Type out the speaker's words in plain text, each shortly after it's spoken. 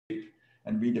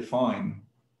and redefine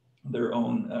their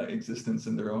own existence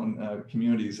and their own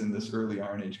communities in this early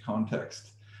Iron Age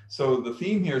context. So the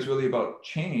theme here is really about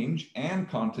change and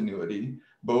continuity,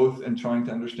 both in trying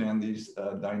to understand these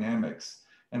dynamics.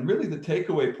 And really the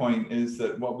takeaway point is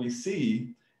that what we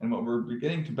see and what we're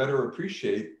beginning to better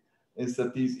appreciate is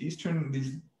that these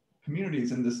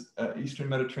communities in this Eastern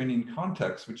Mediterranean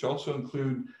context, which also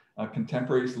include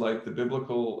contemporaries like the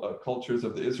biblical cultures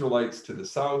of the Israelites to the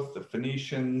south, the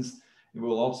Phoenicians. You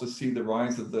will also see the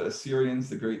rise of the Assyrians,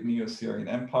 the great Neo-Assyrian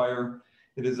Empire.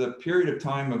 It is a period of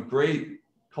time of great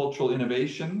cultural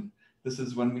innovation. This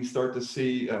is when we start to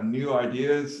see new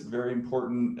ideas, very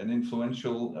important and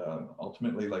influential,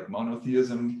 ultimately like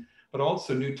monotheism, but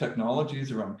also new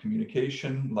technologies around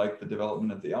communication, like the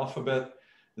development of the alphabet,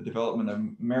 the development of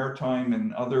maritime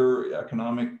and other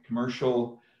economic,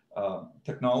 commercial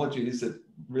technologies that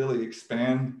really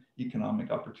expand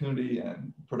economic opportunity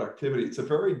and productivity. It's a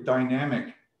very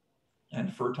dynamic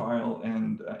and fertile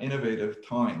and innovative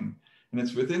time. And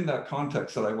it's within that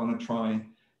context that I want to try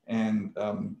and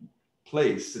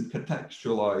place and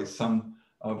contextualize some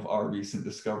of our recent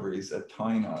discoveries at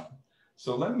Tainat.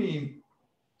 So let me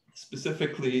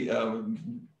specifically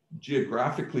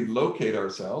geographically locate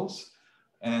ourselves.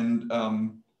 And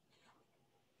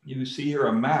you see here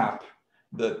a map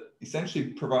that essentially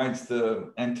provides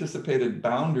the anticipated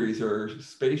boundaries or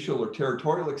spatial or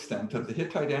territorial extent of the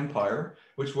Hittite Empire,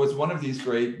 which was one of these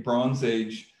great Bronze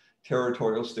Age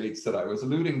territorial states that I was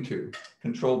alluding to,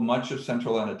 controlled much of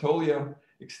central Anatolia,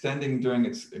 extending during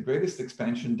its greatest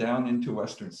expansion down into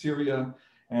Western Syria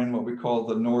and what we call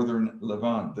the Northern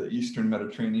Levant, the Eastern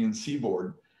Mediterranean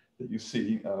seaboard that you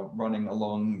see running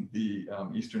along the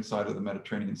eastern side of the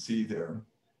Mediterranean Sea there.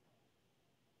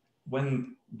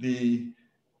 When the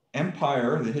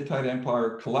empire, the Hittite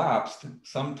Empire, collapsed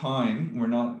sometime, we're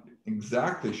not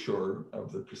exactly sure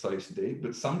of the precise date,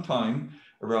 but sometime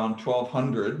around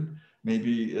 1200,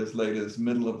 maybe as late as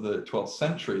middle of the 12th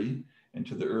century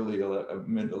into the early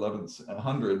mid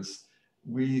 1100s,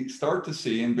 we start to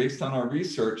see, and based on our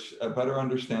research, a better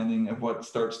understanding of what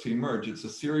starts to emerge. It's a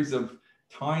series of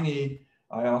tiny,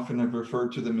 I often have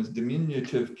referred to them as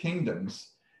diminutive kingdoms.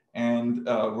 And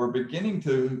we're beginning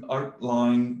to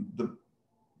outline the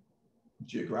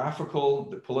geographical,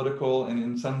 the political, and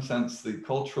in some sense, the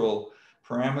cultural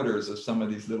parameters of some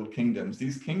of these little kingdoms.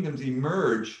 These kingdoms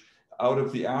emerge out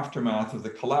of the aftermath of the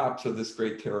collapse of this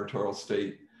great territorial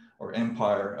state or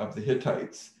empire of the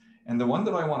Hittites. And the one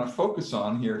that I want to focus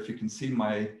on here, if you can see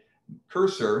my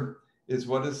cursor, is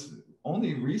what has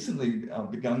only recently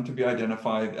begun to be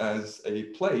identified as a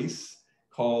place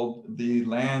called the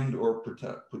land or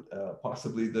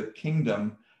possibly the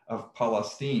kingdom of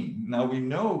Palestine. Now we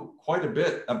know quite a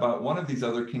bit about one of these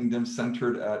other kingdoms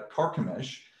centered at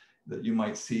Carchemish that you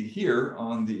might see here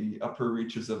on the upper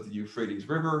reaches of the Euphrates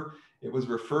River. It was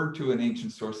referred to in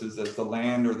ancient sources as the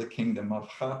land or the kingdom of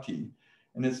Hatti.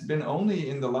 And it's been only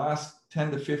in the last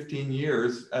 10 to 15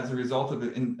 years as a result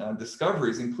of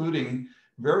discoveries, including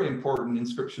very important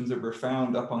inscriptions that were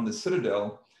found up on the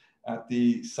citadel at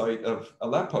the site of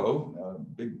Aleppo, a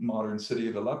big modern city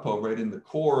of Aleppo, right in the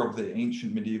core of the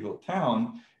ancient medieval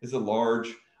town, is a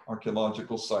large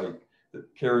archaeological site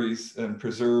that carries and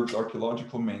preserves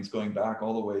archaeological remains going back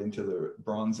all the way into the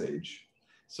Bronze Age.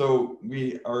 So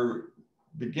we are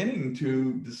beginning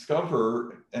to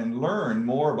discover and learn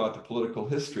more about the political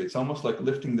history. It's almost like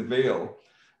lifting the veil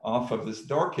off of this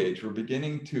dark age. We're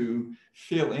beginning to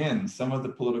fill in some of the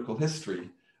political history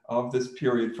of this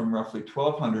period from roughly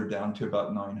 1200 down to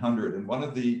about 900. And one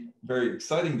of the very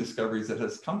exciting discoveries that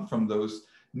has come from those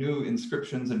new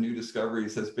inscriptions and new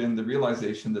discoveries has been the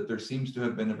realization that there seems to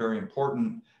have been a very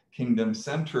important kingdom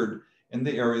centered in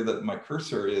the area that my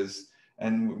cursor is.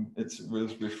 And it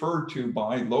was referred to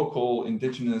by local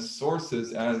indigenous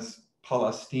sources as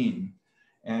Palestine.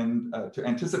 And to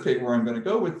anticipate where I'm going to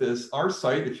go with this, our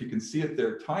site, if you can see it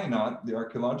there, Tainat, the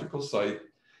archaeological site,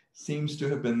 seems to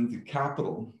have been the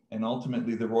capital and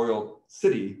ultimately the royal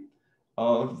city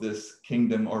of this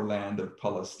kingdom or land of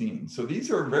Palestine. So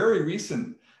these are very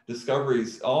recent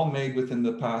discoveries, all made within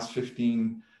the past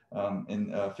 15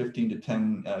 to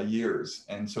 10 years.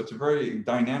 And so it's a very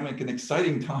dynamic and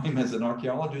exciting time as an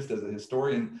archaeologist, as a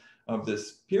historian of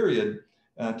this period,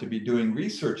 to be doing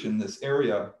research in this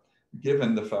area,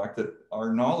 given the fact that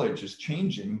our knowledge is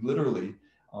changing literally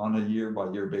on a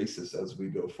year-by-year basis as we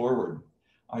go forward.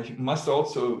 I must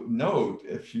also note,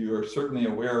 if you are certainly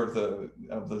aware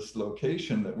of this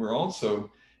location, that we're also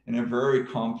in a very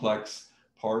complex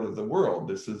part of the world.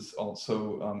 This is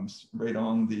also right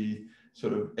on the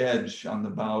sort of edge, on the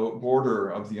border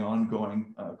of the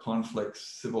ongoing conflicts,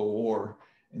 civil war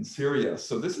in Syria.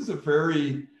 So this is a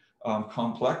very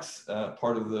complex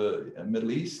part of the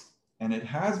Middle East, and it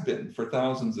has been for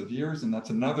thousands of years. And that's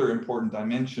another important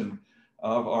dimension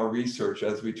of our research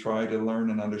as we try to learn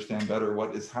and understand better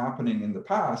what is happening in the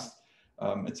past.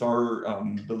 It's our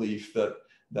belief that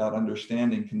that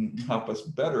understanding can help us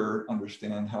better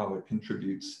understand how it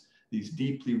contributes these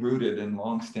deeply rooted and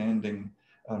long-standing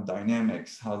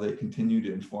dynamics, how they continue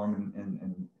to inform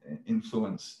and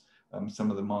influence some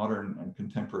of the modern and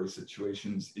contemporary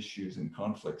situations, issues, and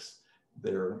conflicts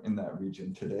there in that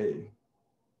region today.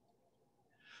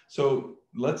 So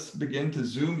let's begin to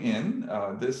zoom in.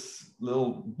 This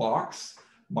little box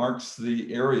marks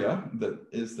the area that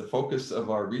is the focus of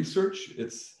our research.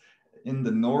 It's in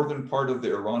the northern part of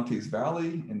the Orontes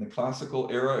Valley. In the classical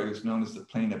era, it was known as the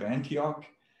Plain of Antioch.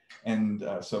 And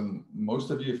so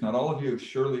most of you, if not all of you, have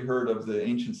surely heard of the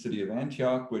ancient city of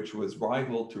Antioch, which was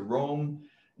rival to Rome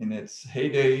in its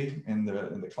heyday in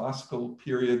the classical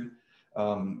period.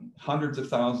 Hundreds of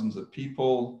thousands of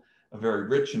people, a very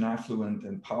rich and affluent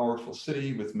and powerful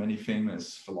city with many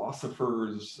famous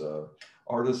philosophers,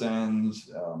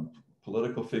 artisans,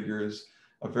 political figures,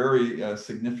 a very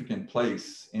significant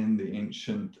place in the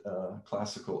ancient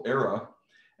classical era.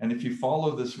 And if you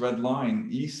follow this red line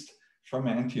east from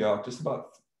Antioch, just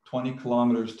about 20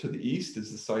 kilometers to the east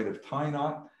is the site of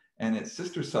Tainat and its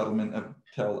sister settlement of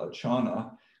Tel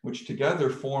Achana, which together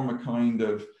form a kind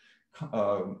of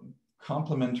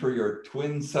complementary or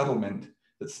twin settlement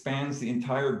that spans the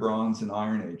entire Bronze and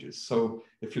Iron Ages. So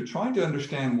if you're trying to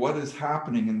understand what is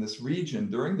happening in this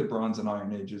region during the Bronze and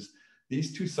Iron Ages,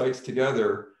 these two sites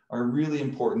together are really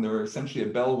important. They're essentially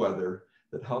a bellwether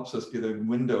that helps us get a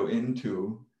window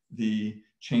into the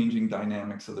changing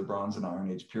dynamics of the Bronze and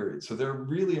Iron Age period. So they're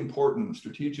really important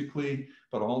strategically,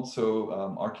 but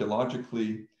also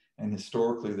archeologically and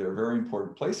historically. They're very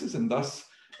important places, and thus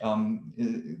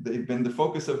they've been the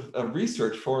focus of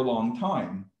research for a long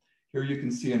time. Here you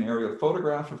can see an aerial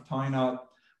photograph of Tainat.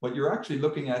 What you're actually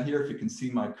looking at here, if you can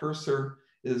see my cursor,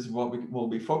 is what we will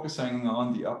be focusing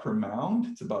on, the upper mound.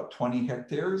 It's about 20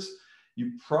 hectares.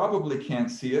 You probably can't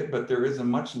see it, but there is a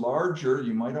much larger,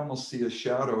 you might almost see a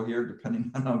shadow here,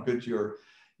 depending on how good your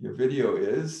video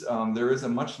is. There is a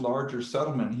much larger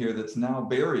settlement here that's now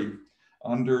buried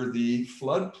under the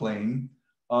floodplain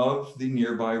of the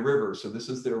nearby river. So this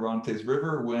is the Orontes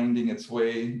River winding its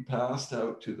way past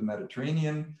out to the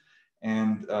Mediterranean.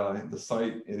 And the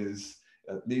site is,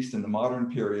 at least in the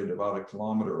modern period, about 1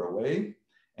 kilometer away.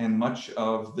 And much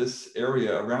of this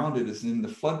area around it is in the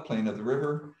floodplain of the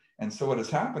river. And so what has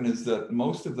happened is that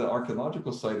most of the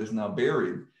archaeological site is now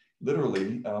buried,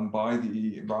 literally, by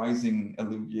the rising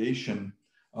alluviation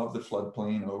of the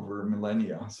floodplain over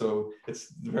millennia. So it's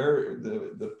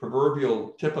the proverbial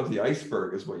tip of the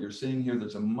iceberg is what you're seeing here.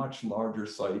 There's a much larger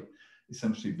site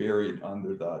essentially buried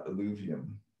under that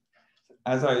alluvium.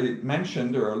 As I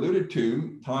mentioned or alluded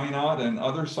to, Tainat and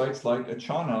other sites like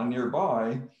Achana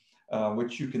nearby,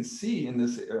 which you can see in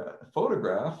this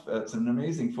photograph. It's an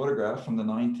amazing photograph from the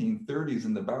 1930s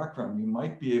in the background. You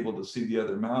might be able to see the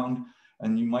other mound,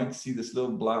 and you might see this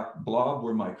little black blob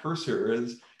where my cursor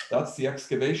is. That's the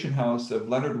excavation house of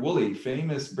Leonard Woolley,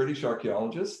 famous British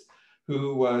archaeologist,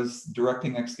 who was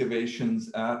directing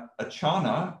excavations at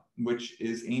Achana, which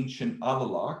is ancient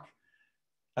Alalak,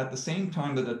 at the same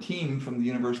time that a team from the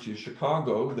University of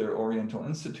Chicago, their Oriental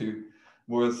Institute,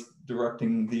 was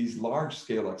directing these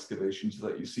large-scale excavations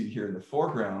that you see here in the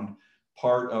foreground,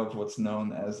 part of what's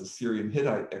known as the Syrian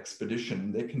Hittite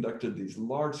expedition. They conducted these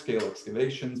large-scale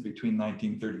excavations between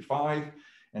 1935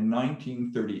 and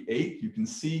 1938. You can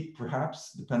see,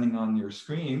 perhaps, depending on your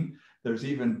screen, there's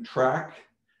even track,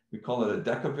 we call it a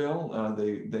decaville.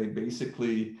 They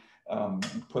basically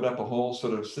put up a whole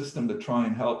sort of system to try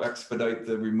and help expedite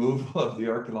the removal of the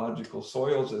archaeological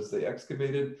soils as they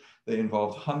excavated. They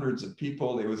involved hundreds of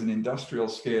people. It was an industrial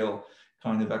scale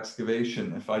kind of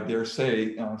excavation. If I dare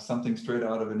say, something straight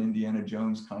out of an Indiana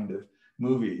Jones kind of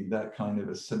movie, that kind of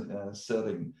a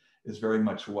setting is very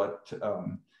much what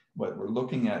we're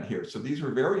looking at here. So these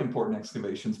were very important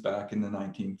excavations back in the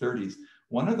 1930s.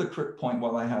 One other quick point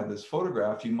while I have this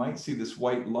photograph, you might see this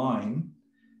white line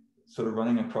sort of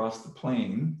running across the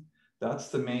plain. That's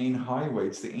the main highway.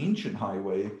 It's the ancient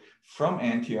highway from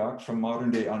Antioch, from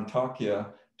modern day Antakya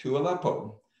to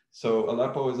Aleppo. So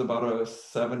Aleppo is about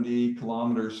 70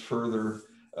 kilometers further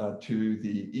to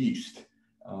the east.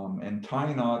 And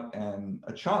Tainat and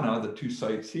Achana, the two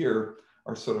sites here,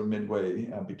 are sort of midway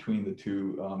between the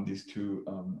two, these two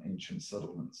ancient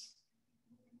settlements.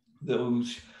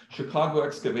 Those Chicago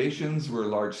excavations were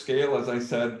large scale, as I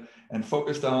said, and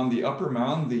focused on the upper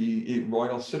mound, the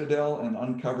royal citadel, and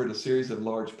uncovered a series of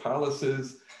large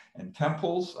palaces and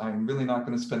temples. I'm really not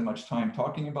going to spend much time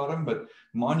talking about them, but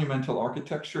monumental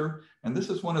architecture. And this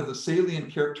is one of the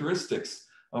salient characteristics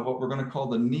of what we're going to call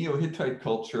the Neo-Hittite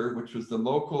culture, which was the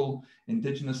local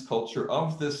indigenous culture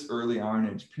of this early Iron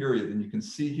Age period. And you can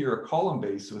see here a column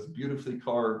base with beautifully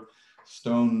carved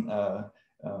stone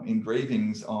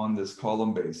engravings on this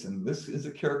column base. And this is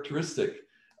a characteristic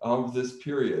of this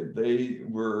period. They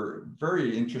were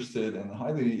very interested and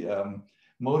highly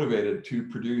motivated to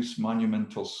produce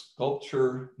monumental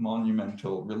sculpture,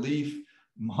 monumental relief,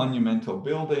 monumental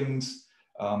buildings,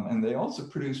 and they also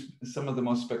produced some of the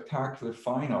most spectacular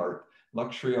fine art,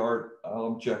 luxury art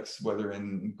objects, whether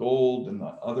in gold and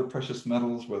other precious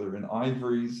metals, whether in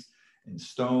ivories, in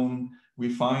stone. We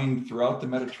find throughout the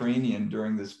Mediterranean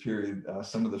during this period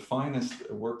some of the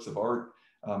finest works of art,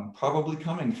 probably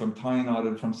coming from Tynot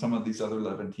and from some of these other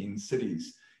Levantine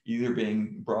cities, either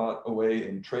being brought away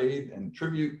in trade and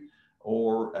tribute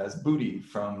or as booty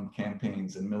from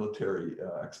campaigns and military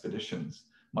expeditions.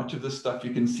 Much of this stuff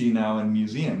you can see now in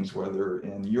museums, whether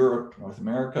in Europe, North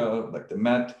America, like the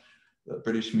Met, the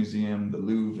British Museum, the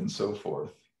Louvre, and so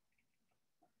forth.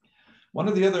 One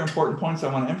of the other important points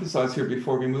I want to emphasize here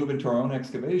before we move into our own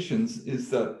excavations is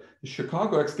that the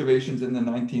Chicago excavations in the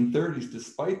 1930s,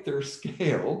 despite their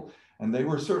scale, and they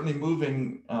were certainly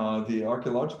moving the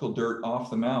archaeological dirt off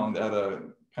the mound at a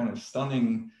kind of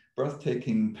stunning,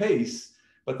 breathtaking pace,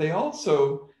 but they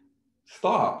also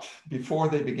stopped before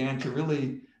they began to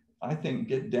really, I think,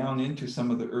 get down into some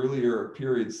of the earlier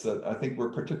periods that I think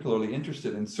we're particularly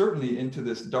interested in, certainly into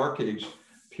this Dark Age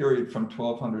period from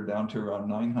 1200 down to around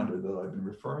 900 that I've been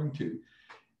referring to.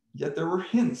 Yet there were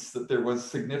hints that there was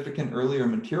significant earlier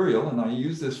material, and I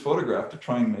use this photograph to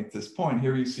try and make this point.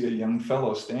 Here you see a young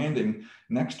fellow standing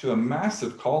next to a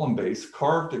massive column base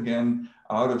carved again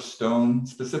out of stone,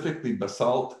 specifically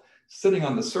basalt, sitting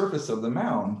on the surface of the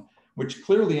mound, which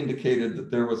clearly indicated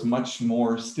that there was much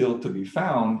more still to be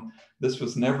found. This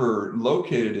was never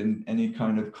located in any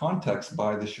kind of context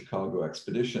by the Chicago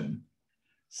expedition.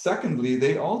 Secondly,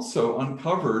 they also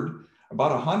uncovered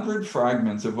about 100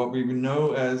 fragments of what we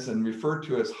know as and refer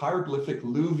to as hieroglyphic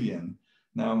Luvian.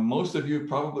 Now, most of you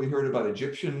probably heard about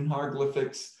Egyptian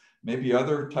hieroglyphics, maybe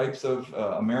other types of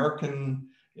American,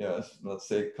 let's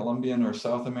say Colombian or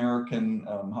South American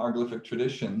hieroglyphic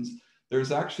traditions.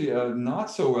 There's actually a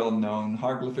not so well-known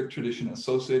hieroglyphic tradition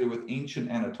associated with ancient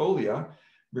Anatolia,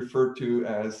 referred to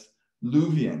as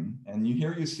Luvian. And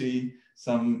here you see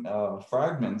some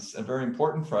fragments, a very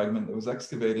important fragment that was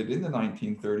excavated in the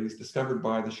 1930s, discovered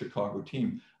by the Chicago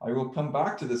team. I will come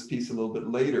back to this piece a little bit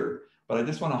later, but I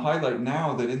just want to highlight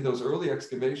now that in those early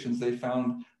excavations, they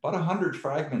found about 100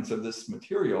 fragments of this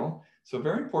material. So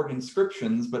very important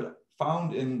inscriptions, but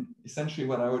found in essentially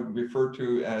what I would refer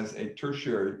to as a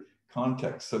tertiary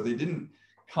context. So they didn't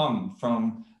come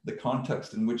from the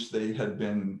context in which they had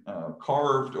been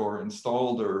carved or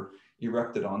installed or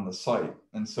erected on the site.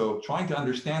 And so trying to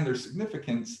understand their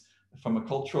significance from a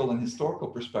cultural and historical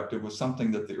perspective was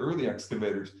something that the early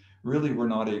excavators really were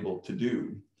not able to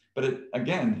do. But it,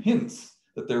 again, hints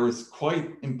that there was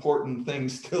quite important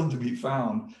things still to be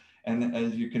found. And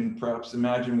as you can perhaps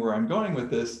imagine where I'm going with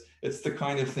this, it's the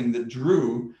kind of thing that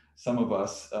drew some of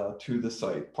us to the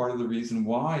site. Part of the reason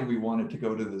why we wanted to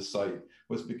go to this site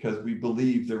was because we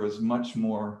believed there was much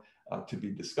more to be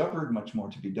discovered, much more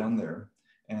to be done there.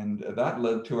 And that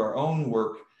led to our own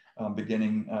work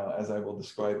beginning, as I will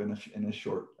describe in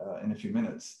a few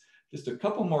minutes. Just a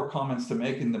couple more comments to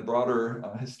make in the broader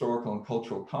historical and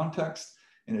cultural context.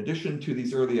 In addition to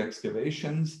these early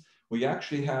excavations, we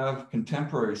actually have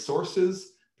contemporary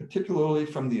sources, particularly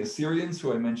from the Assyrians,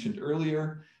 who I mentioned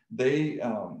earlier. They,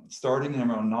 starting in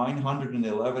around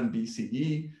 911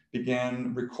 BCE,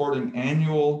 began recording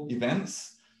annual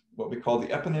events, what we call the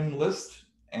eponym list.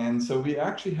 And so we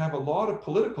actually have a lot of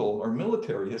political or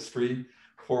military history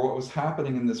for what was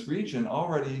happening in this region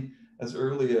already as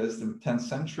early as the 10th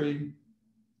century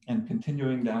and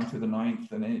continuing down to the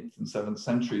 9th and 8th and 7th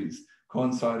centuries,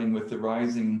 coinciding with the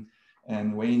rising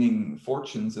and waning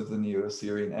fortunes of the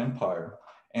Neo-Assyrian Empire.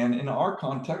 And in our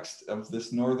context of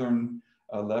this northern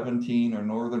Levantine or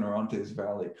northern Orontes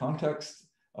Valley context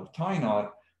of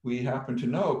Tynot, we happen to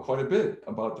know quite a bit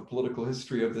about the political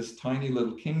history of this tiny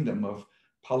little kingdom of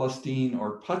Palestine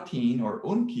or Patin or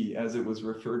Unki, as it was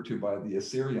referred to by the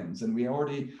Assyrians. And we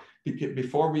already,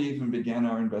 before we even began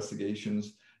our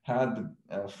investigations, had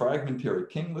the fragmentary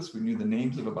king list. We knew the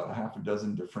names of about half a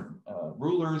dozen different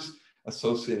rulers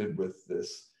associated with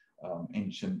this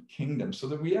ancient kingdom, so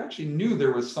that we actually knew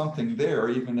there was something there,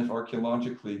 even if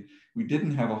archaeologically we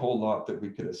didn't have a whole lot that we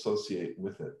could associate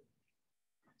with it.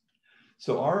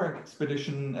 So our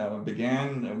expedition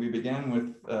we began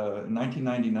with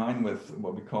 1999 with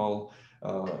what we call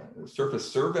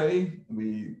surface survey.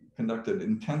 We conducted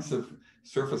intensive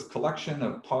surface collection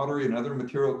of pottery and other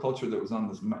material culture that was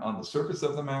on the surface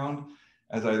of the mound.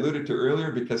 As I alluded to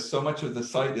earlier, because so much of the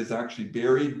site is actually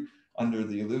buried under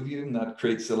the alluvium, that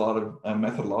creates a lot of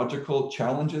methodological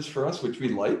challenges for us, which we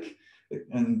like,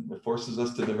 and it forces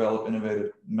us to develop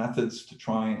innovative methods to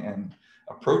try and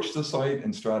approach the site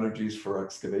and strategies for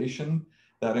excavation.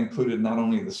 That included not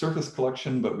only the surface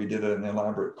collection, but we did an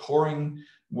elaborate coring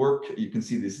work. You can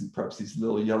see these, perhaps these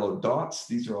little yellow dots.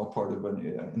 These are all part of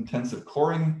an intensive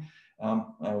coring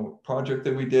project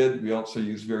that we did. We also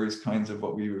used various kinds of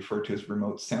what we refer to as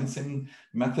remote sensing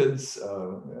methods,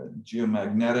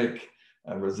 geomagnetic,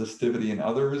 resistivity, and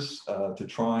others to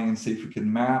try and see if we could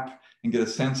map and get a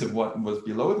sense of what was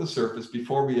below the surface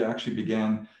before we actually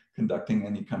began conducting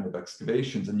any kind of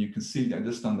excavations. And you can see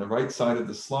just on the right side of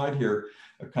the slide here,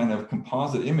 a kind of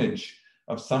composite image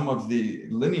of some of the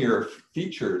linear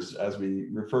features, as we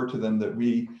refer to them, that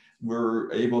we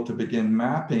were able to begin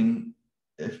mapping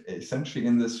essentially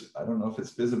in this, I don't know if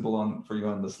it's visible for you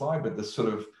on the slide, but this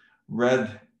sort of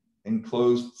red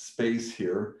enclosed space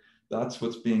here, that's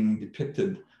what's being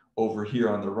depicted over here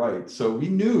on the right. So we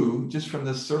knew just from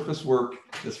this surface work,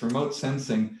 this remote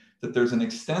sensing, that there's an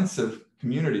extensive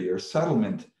community or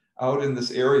settlement out in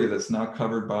this area that's now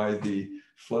covered by the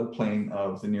floodplain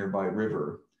of the nearby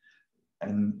river.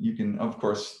 And you can, of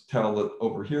course, tell that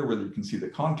over here, where you can see the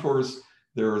contours,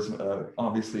 there is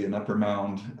obviously an upper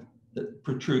mound that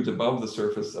protrudes above the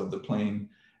surface of the plain.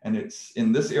 And it's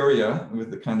in this area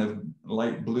with the kind of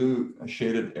light blue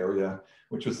shaded area,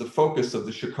 which was the focus of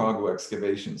the Chicago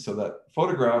excavation. So that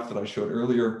photograph that I showed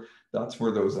earlier, that's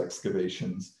where those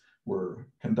excavations were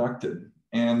conducted.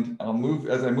 And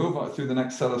as I move through the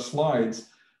next set of slides,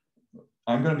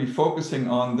 I'm going to be focusing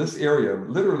on this area,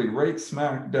 literally right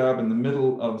smack dab in the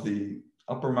middle of the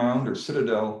upper mound or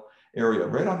citadel area,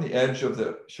 right on the edge of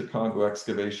the Chicago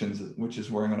excavations, which is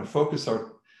where I'm going to focus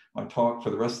my talk for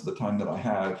the rest of the time that I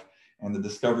have, and the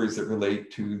discoveries that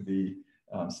relate to the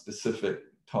specific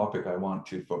topic I want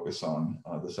to focus on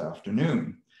this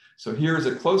afternoon. So here's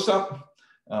a close-up.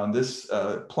 This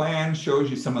plan shows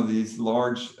you some of these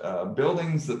large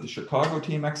buildings that the Chicago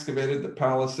team excavated, the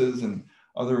palaces and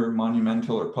other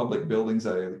monumental or public buildings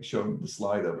I showed the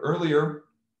slide of earlier.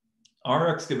 Our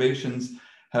excavations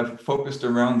have focused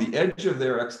around the edge of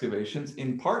their excavations,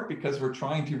 in part because we're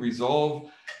trying to resolve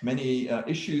many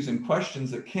issues and questions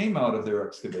that came out of their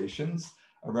excavations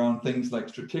around things like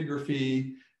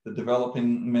stratigraphy, the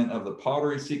development of the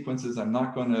pottery sequences. I'm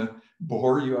not going to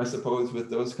bore you, I suppose, with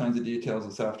those kinds of details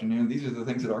this afternoon. These are the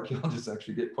things that archaeologists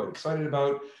actually get quite excited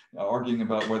about, arguing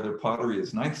about whether pottery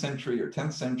is 9th century or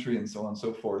 10th century and so on and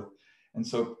so forth. And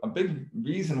so a big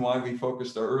reason why we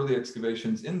focused our early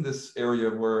excavations in this area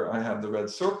where I have the red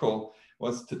circle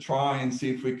was to try and see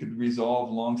if we could resolve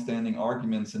longstanding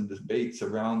arguments and debates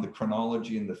around the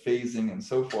chronology and the phasing and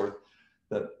so forth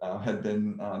that had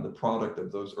been the product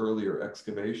of those earlier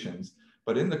excavations.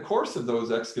 But in the course of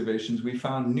those excavations, we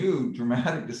found new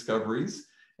dramatic discoveries,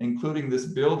 including this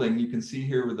building you can see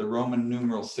here with the Roman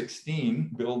numeral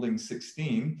 16, building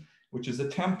 16, which is a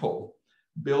temple.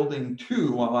 Building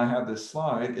 2, while I have this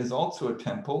slide, is also a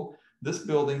temple. This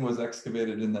building was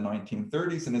excavated in the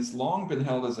 1930s, and it's long been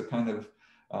held as a kind of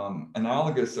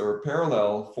analogous or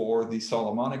parallel for the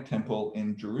Solomonic temple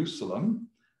in Jerusalem.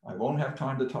 I won't have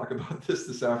time to talk about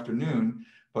this afternoon,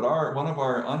 but one of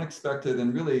our unexpected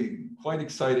and really quite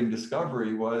exciting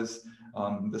discovery was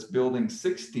this building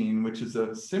 16, which is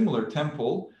a similar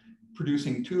temple,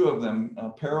 producing 2 of them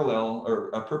parallel or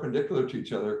perpendicular to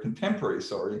each other, contemporary,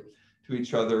 sorry, to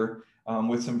each other,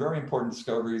 with some very important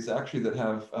discoveries actually that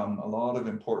have a lot of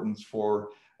importance for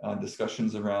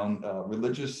discussions around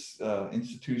religious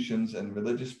institutions and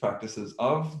religious practices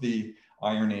of the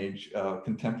Iron Age,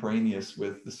 contemporaneous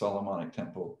with the Solomonic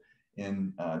temple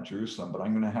in Jerusalem. But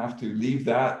I'm going to have to leave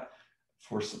that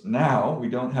for now. We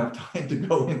don't have time to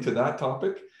go into that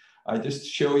topic. I just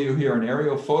show you here an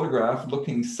aerial photograph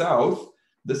looking south.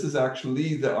 This is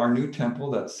actually our new temple,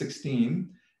 that's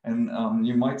 16. And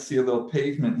you might see a little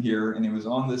pavement here, and it was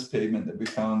on this pavement that we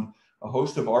found a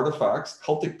host of artifacts,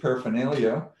 cultic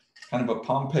paraphernalia, kind of a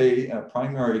Pompeii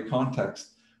primary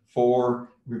context for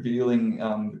revealing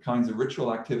the kinds of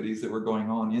ritual activities that were going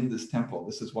on in this temple.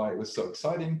 This is why it was so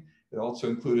exciting. It also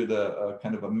included a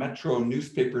kind of a metro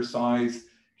newspaper size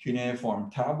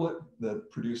cuneiform tablet that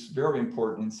produced very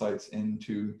important insights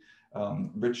into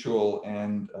ritual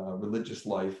and religious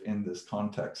life in this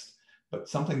context, but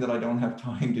something that I don't have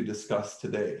time to discuss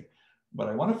today. What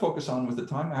I want to focus on with the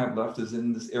time I have left is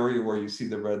in this area where you see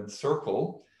the red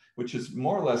circle, which is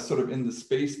more or less sort of in the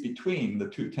space between the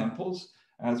two temples.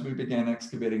 As we began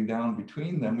excavating down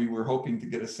between them, we were hoping to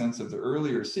get a sense of the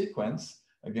earlier sequence,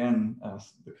 again,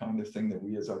 the kind of thing that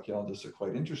we as archaeologists are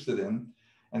quite interested in.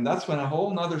 And that's when a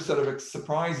whole nother set of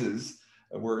surprises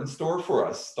were in store for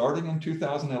us. Starting in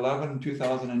 2011 and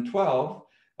 2012,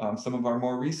 some of our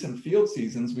more recent field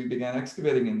seasons, we began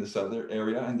excavating in this other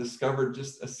area and discovered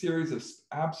just a series of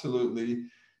absolutely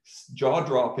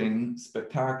jaw-dropping,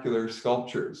 spectacular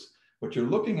sculptures. What you're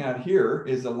looking at here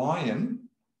is a lion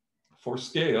for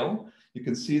scale. You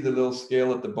can see the little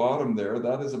scale at the bottom there.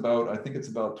 That is about, I think it's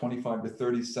about 25 to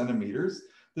 30 centimeters.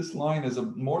 This lion is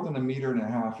more than 1.5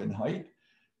 meters in height.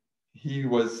 He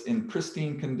was in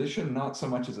pristine condition, not so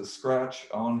much as a scratch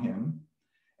on him.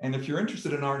 And if you're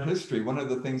interested in art history, one of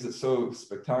the things that's so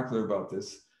spectacular about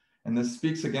this, and this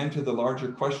speaks again to the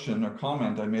larger question or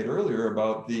comment I made earlier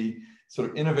about the sort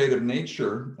of innovative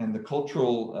nature and the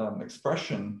cultural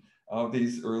expression of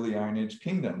these early Iron Age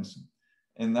kingdoms.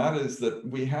 And that is that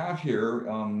we have here,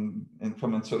 and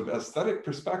from a sort of aesthetic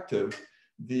perspective,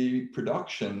 the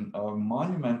production of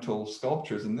monumental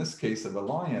sculptures, in this case of a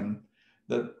lion,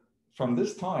 that from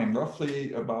this time,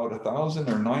 roughly about 1000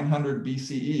 or 900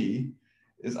 BCE,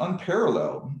 is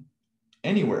unparalleled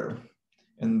anywhere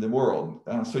in the world.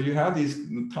 So you have these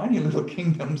tiny little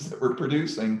kingdoms that were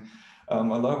producing a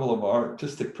level of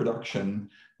artistic production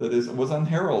that was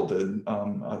unheralded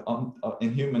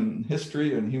in human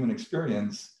history and human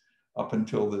experience up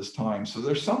until this time. So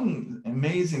there's some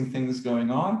amazing things going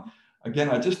on. Again,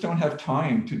 I just don't have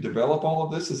time to develop all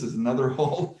of this. This is another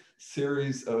whole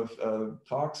series of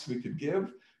talks we could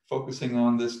give, focusing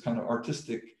on this kind of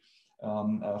artistic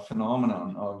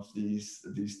phenomenon of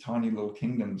these tiny little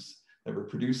kingdoms that were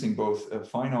producing both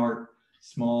fine art,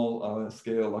 small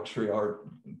scale luxury art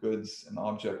goods and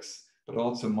objects, but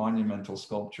also monumental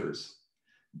sculptures.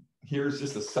 Here's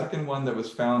just a second one that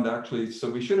was found actually. So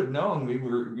we should have known,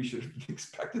 we should have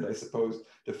expected, I suppose,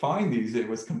 to find these. It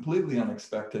was completely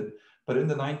unexpected. But in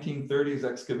the 1930s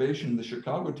excavation, the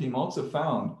Chicago team also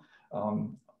found,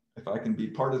 if I can be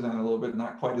partisan a little bit,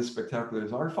 not quite as spectacular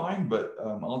as our find, but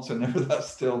also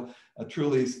nevertheless still a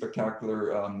truly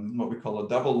spectacular, what we call a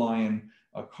double lion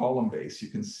column base. You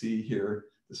can see here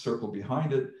the circle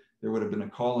behind it. There would have been a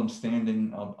column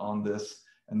standing on this,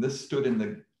 and this stood in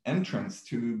the entrance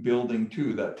to building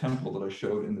 2, that temple that I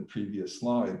showed in the previous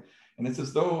slide. And it's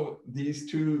as though these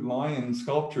two lion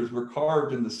sculptures were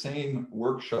carved in the same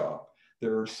workshop.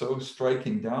 They're so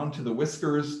striking, down to the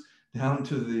whiskers, down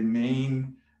to the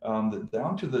mane,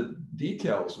 down to the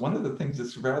details. One of the things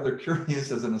that's rather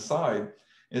curious as an aside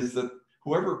is that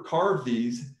whoever carved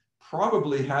these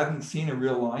probably hadn't seen a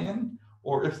real lion,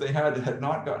 or if they had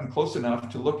not gotten close enough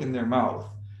to look in their mouth,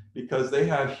 because they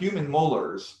have human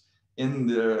molars in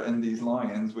these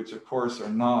lions, which of course are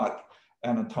not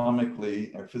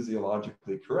anatomically or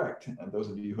physiologically correct. And those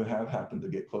of you who have happened to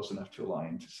get close enough to a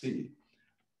lion to see.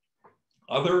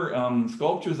 Other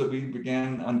sculptures that we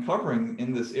began uncovering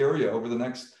in this area over the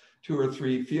next 2 or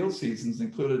 3 field seasons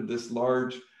included this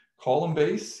large column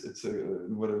base. It's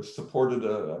would have supported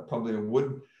probably a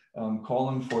wood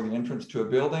column for the entrance to a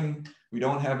building. We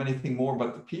don't have anything more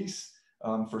but the piece.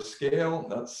 For scale,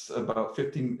 that's about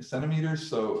 15 centimeters,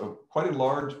 so quite a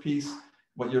large piece.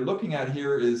 What you're looking at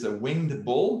here is a winged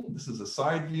bull. This is a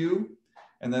side view.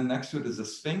 And then next to it is a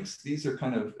sphinx. These are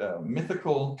kind of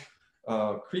mythical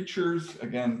creatures,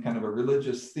 again, kind of a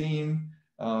religious theme,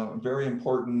 very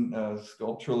important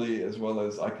sculpturally as well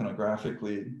as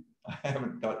iconographically. I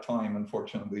haven't got time,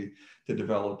 unfortunately, to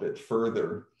develop it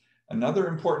further. Another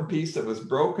important piece that was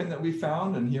broken that we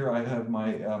found, and here I have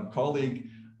my colleague,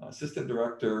 Assistant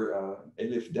Director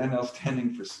Elif Denel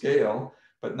standing for scale,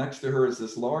 but next to her is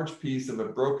this large piece of a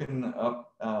broken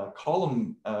up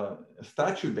column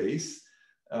statue base.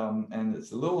 And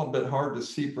it's a little bit hard to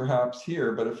see perhaps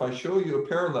here, but if I show you a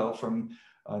parallel from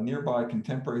a nearby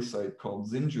contemporary site called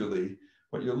Zinjuli,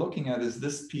 what you're looking at is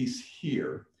this piece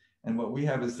here. And what we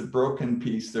have is the broken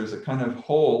piece. There's a kind of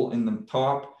hole in the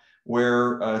top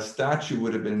where a statue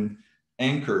would have been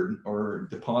anchored or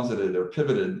deposited or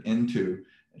pivoted into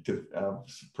to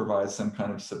provide some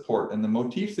kind of support. And the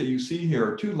motifs that you see here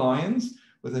are 2 lions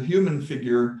with a human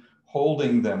figure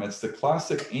holding them. It's the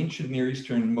classic ancient Near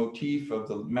Eastern motif of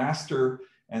the master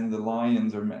and the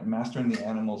lions, or master and the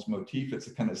animals motif. It's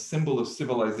a kind of symbol of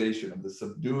civilization, of the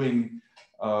subduing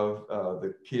of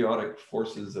the chaotic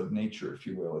forces of nature, if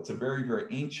you will. It's a very, very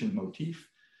ancient motif.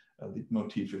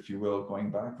 motif, if you will, going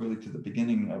back really to the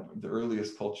beginning of the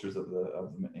earliest cultures of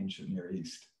the ancient Near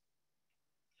East.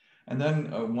 And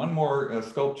then one more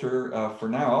sculpture for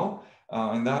now,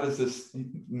 and that is this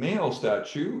male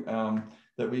statue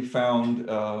that we found,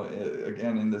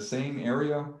 again, in the same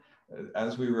area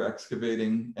as we were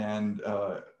excavating. And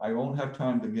I won't have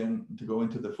time to go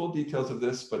into the full details of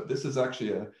this, but this is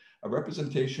actually a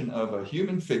representation of a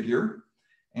human figure.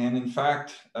 And in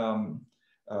fact,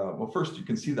 well, first you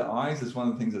can see the eyes is one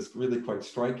of the things that's really quite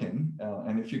striking.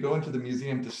 And if you go into the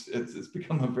museum, it's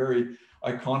become a very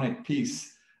iconic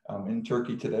piece in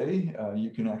Turkey today. You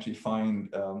can actually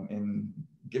find in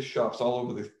gift shops all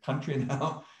over the country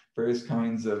now, various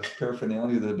kinds of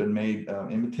paraphernalia that have been made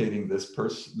imitating this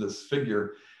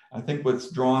figure. I think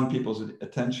what's drawn people's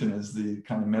attention is the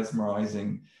kind of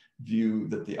mesmerizing view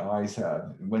that the eyes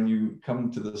have. When you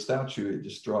come to the statue, it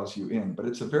just draws you in. But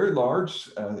it's a very large,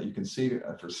 that you can see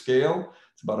for scale.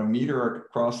 It's about 1 meter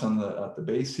across at the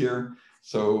base here.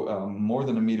 So more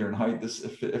than 1 meter in height. This,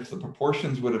 if the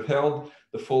proportions would have held,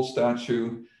 the full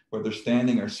statue, whether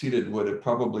standing or seated, would have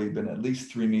probably been at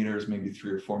least 3 meters, maybe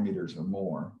 3 or 4 meters or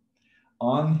more.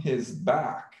 On his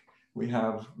back, we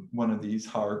have one of these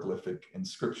hieroglyphic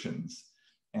inscriptions.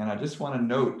 And I just want to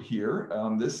note here,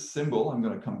 this symbol, I'm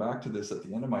going to come back to this at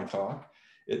the end of my talk.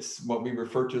 It's what we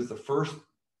refer to as the first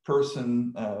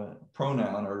person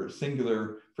pronoun, or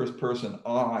singular first person,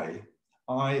 I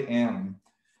am.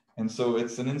 And so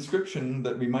it's an inscription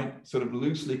that we might sort of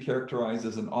loosely characterize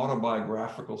as an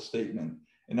autobiographical statement.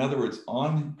 In other words,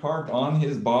 carved on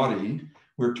his body,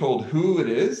 we're told who it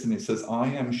is, and it says, I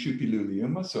am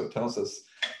Shuppiluliuma. So it tells us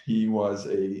he was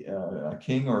a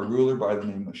king or a ruler by the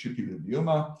name of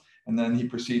Shuppiluliuma. And then he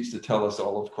proceeds to tell us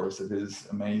all, of course, of his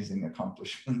amazing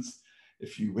accomplishments,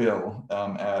 if you will,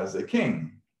 as a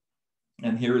king.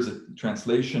 And here is a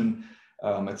translation.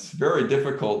 It's very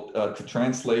difficult to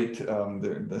translate.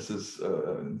 This is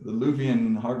the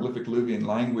Luwian, hieroglyphic Luwian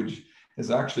language is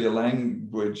actually a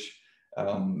language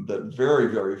that very,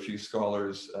 very few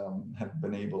scholars have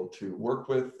been able to work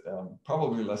with,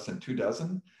 probably less than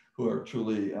 24 who are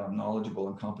truly knowledgeable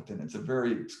and competent. It's a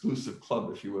very exclusive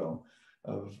club, if you will,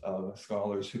 of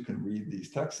scholars who can read these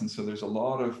texts. And so there's a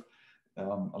lot of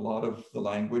the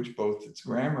language, both its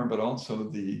grammar, but also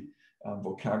the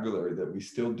vocabulary that we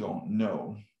still don't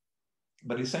know.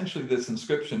 But essentially this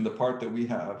inscription, the part that we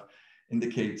have,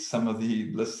 indicates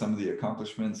lists some of the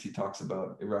accomplishments. He talks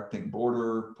about erecting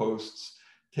border posts,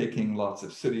 taking lots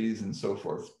of cities and so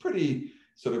forth. Pretty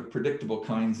sort of predictable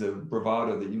kinds of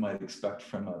bravado that you might expect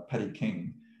from a petty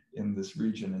king in this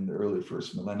region in the early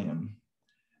first millennium.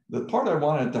 The part I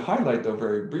wanted to highlight, though,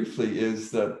 very briefly,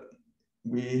 is that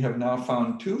we have now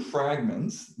found 2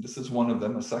 fragments. This is one of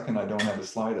them, a second I don't have a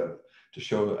slide of to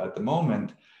show at the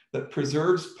moment, that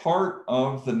preserves part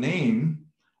of the name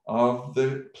of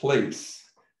the place,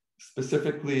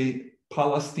 specifically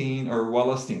Palestine or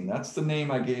Wallenstein. That's the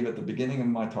name I gave at the beginning of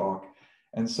my talk.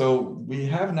 And so we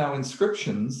have now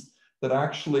inscriptions that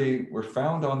actually were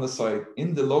found on the site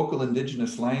in the local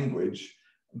indigenous language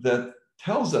that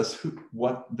tells us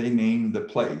what they named the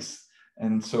place.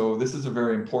 And so this is a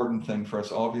very important thing for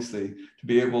us, obviously, to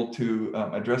be able to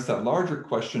address that larger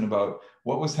question about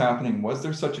what was happening. Was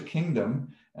there such a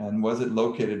kingdom? And was it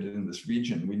located in this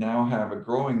region? We now have a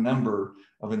growing number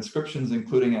of inscriptions,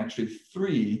 including actually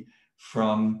 3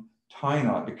 from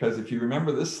Tainat, because if you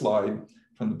remember this slide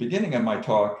from the beginning of my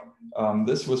talk,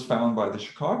 this was found by the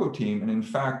Chicago team. And in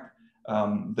fact,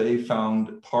 they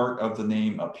found part of the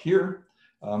name up here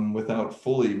without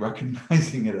fully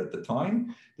recognizing it at the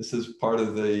time. This is part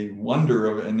of the wonder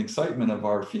of and excitement of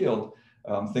our field,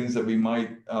 things that we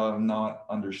might not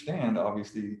understand,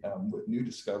 obviously, with new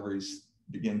discoveries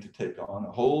begin to take on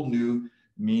a whole new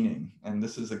meaning. And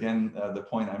this is, again, the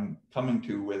point I'm coming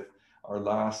to with our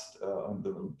last,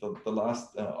 the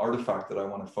last artifact that I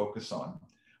want to focus on,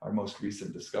 our most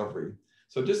recent discovery.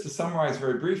 So just to summarize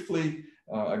very briefly,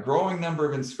 a growing number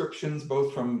of inscriptions,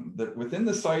 both from within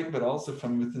the site, but also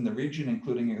from within the region,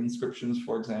 including inscriptions,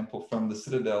 for example, from the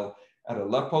citadel at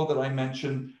Aleppo that I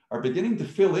mentioned, are beginning to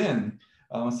fill in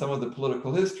some of the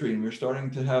political history. And we're starting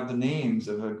to have the names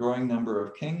of a growing number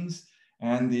of kings.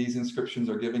 And these inscriptions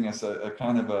are giving us a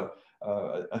kind of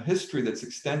a history that's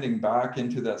extending back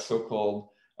into that so-called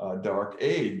Dark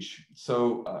Age.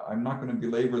 So I'm not going to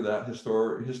belabor that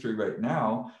history right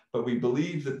now, but we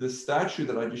believe that this statue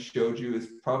that I just showed you is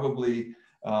probably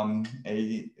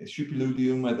a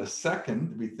Shuppiluliuma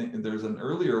II. We think there's an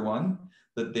earlier one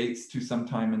that dates to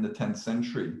sometime in the 10th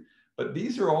century. But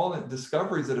these are all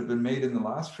discoveries that have been made in the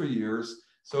last few years.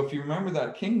 So if you remember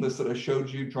that king list that I showed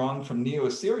you drawn from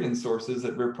Neo-Assyrian sources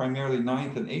that were primarily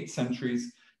 9th and 8th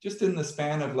centuries, just in the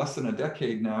span of less than a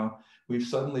decade now, we've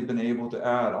suddenly been able to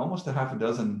add almost a half a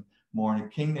dozen more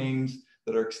king names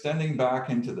that are extending back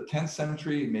into the 10th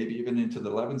century, maybe even into the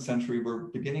 11th century. We're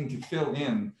beginning to fill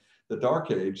in the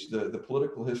Dark Age, the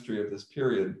political history of this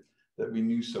period that we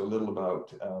knew so little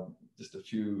about just a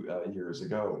few years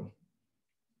ago.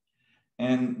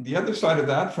 And the other side of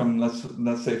that, from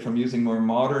let's say from using more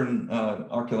modern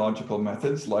archaeological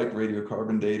methods like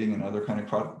radiocarbon dating and other kind of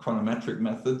chronometric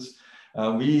methods,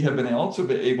 we have also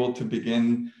been able to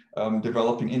begin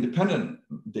developing independent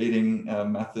dating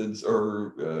methods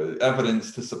or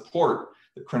evidence to support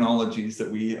the chronologies that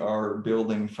we are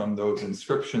building from those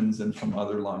inscriptions and from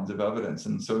other lines of evidence.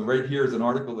 And so right here is an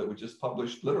article that we just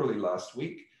published literally last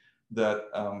week that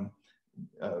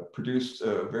produced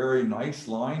a very nice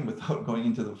line without going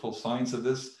into the full science of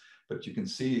this, but you can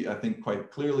see, I think,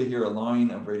 quite clearly here a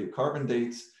line of radiocarbon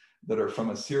dates that are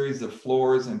from a series of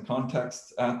floors and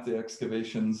contexts at the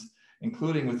excavations,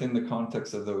 including within the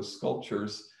context of those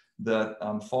sculptures that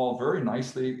fall very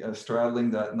nicely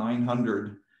straddling that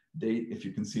 900 date, if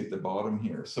you can see at the bottom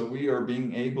here. So we are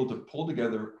being able to pull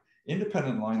together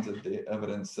independent lines of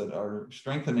evidence that are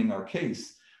strengthening our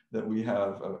case that we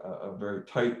have a very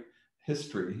tight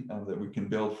history that we can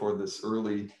build for this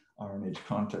early Iron Age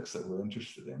context that we're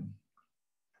interested in.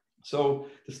 So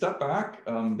to step back,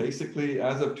 basically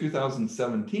as of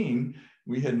 2017,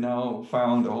 we had now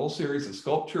found a whole series of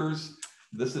sculptures.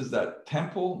 This is that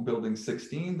temple, building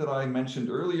 16 that I mentioned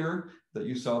earlier, that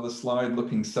you saw the slide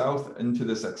looking south into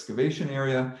this excavation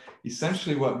area.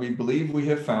 Essentially what we believe we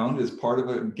have found is part of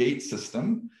a gate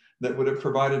system that would have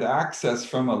provided access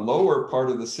from a lower part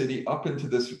of the city up into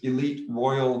this elite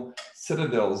royal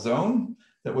citadel zone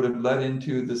that would have led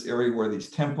into this area where these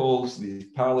temples, these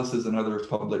palaces, and other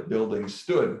public buildings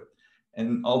stood.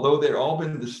 And although they've all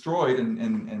been destroyed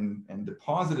and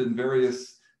deposited in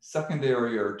various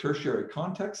secondary or tertiary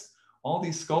contexts, all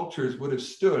these sculptures would have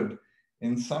stood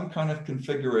in some kind of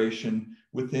configuration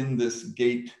within this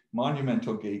gate,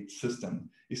 monumental gate system,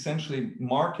 essentially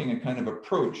marking a kind of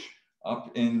approach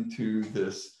up into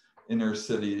this inner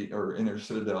city or inner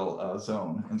citadel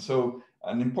zone. And so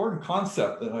an important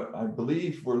concept that I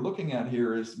believe we're looking at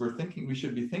here is we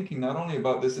should be thinking not only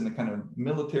about this in a kind of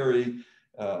military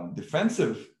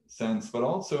defensive sense, but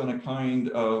also in a kind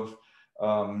of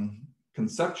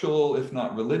conceptual, if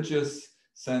not religious,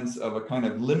 sense of a kind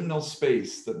of liminal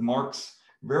space that marks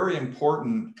very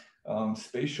important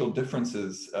spatial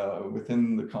differences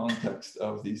within the context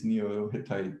of these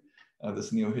Neo-Hittite,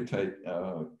 this Neo-Hittite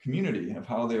community, of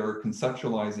how they are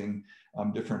conceptualizing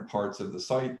different parts of the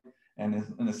site, and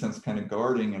in a sense kind of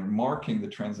guarding and marking the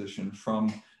transition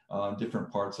from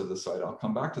different parts of the site. I'll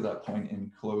come back to that point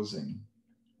in closing.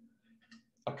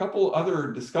 A couple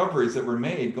other discoveries that were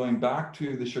made going back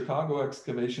to the Chicago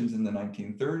excavations in the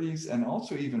 1930s and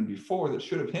also even before that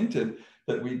should have hinted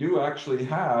that we do actually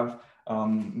have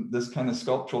this kind of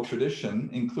sculptural tradition,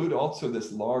 include also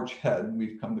this large head.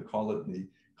 We've come to call it the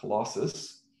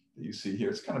Colossus that you see here.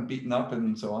 It's kind of beaten up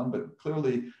and so on, but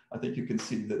clearly I think you can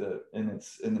see that in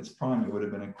its prime, it would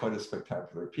have been quite a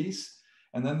spectacular piece.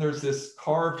 And then there's this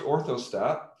carved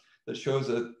orthostat that shows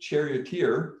a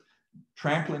charioteer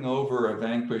trampling over a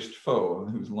vanquished foe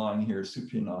who's lying here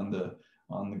supine on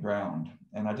the ground.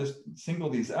 And I just single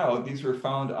these out. These were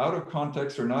found out of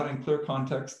context or not in clear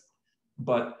context,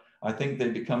 but I think they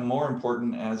become more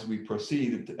important as we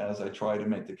proceed, as I try to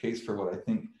make the case for what I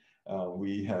think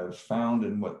we have found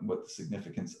and what the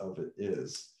significance of it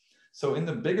is. So in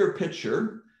the bigger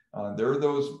picture, there are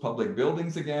those public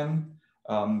buildings again.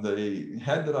 The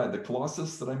head the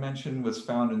Colossus that I mentioned was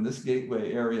found in this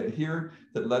gateway area here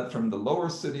that led from the lower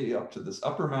city up to this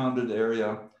upper mounded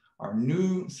area. Our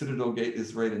new Citadel Gate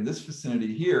is right in this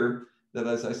vicinity here that,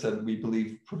 as I said, we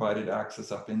believe provided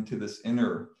access up into this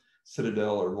inner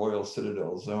citadel or royal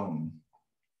citadel zone.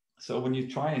 So when you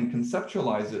try and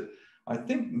conceptualize it, I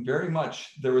think very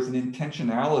much there was an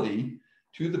intentionality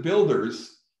to the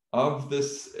builders of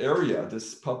this area,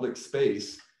 this public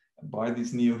space, by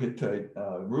these Neo-Hittite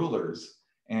rulers.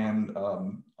 And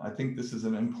I think this is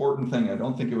an important thing. I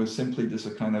don't think it was simply just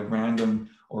a kind of random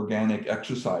organic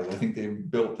exercise. I think they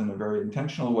built in a very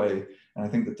intentional way. And I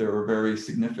think that there were very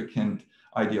significant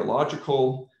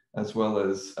ideological as well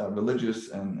as religious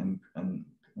and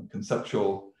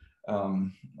conceptual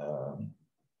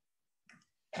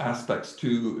aspects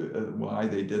to why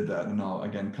they did that. And I'll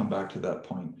again come back to that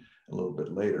point a little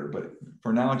bit later. But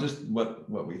for now, just what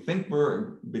we think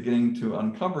we're beginning to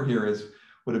uncover here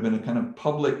would have been a kind of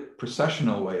public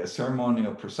processional way, a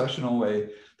ceremonial processional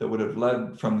way that would have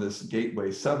led from this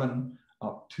Gateway 7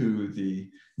 up to the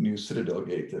new Citadel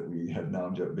Gate that we have now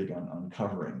begun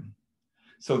uncovering.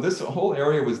 So this whole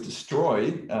area was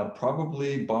destroyed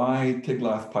probably by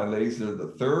Tiglath-Pileser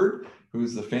III,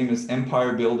 who's the famous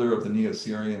empire builder of the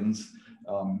Neo-Assyrians,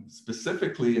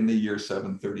 specifically in the year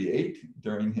 738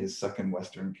 during his second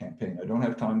Western campaign. I don't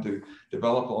have time to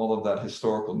develop all of that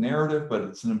historical narrative, but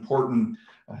it's an important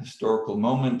historical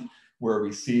moment where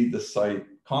we see the site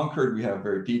conquered. We have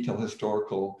very detailed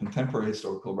contemporary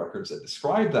historical records that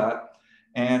describe that.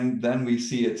 And then we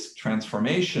see its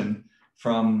transformation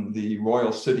from the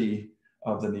royal city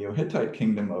of the Neo-Hittite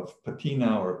kingdom of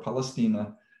Patina or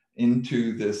Palestina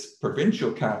into this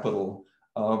provincial capital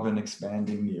of an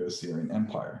expanding Neo-Assyrian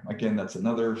empire. Again, that's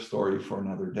another story for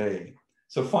another day.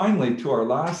 So finally, to our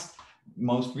last,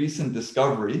 most recent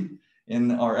discovery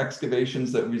in our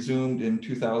excavations that resumed in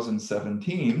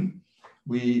 2017,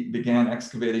 we began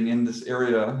excavating in this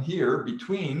area here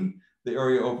between the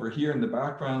area over here in the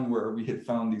background where we had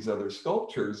found these other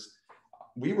sculptures.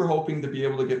 We were hoping to be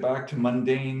able to get back to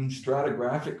mundane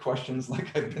stratigraphic questions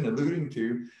like I've been alluding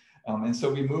to. And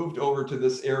so we moved over to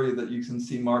this area that you can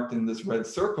see marked in this red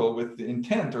circle with the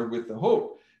intent or with the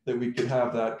hope that we could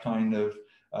have that kind of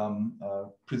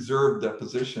preserved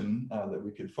deposition that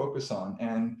we could focus on.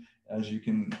 And as you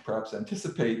can perhaps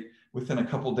anticipate, within a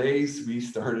couple days, we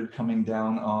started coming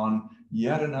down on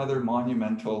yet another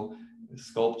monumental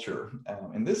sculpture.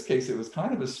 In this case, it was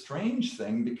kind of a strange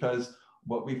thing because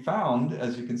what we found,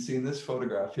 as you can see in this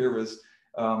photograph here, was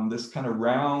this kind of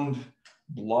round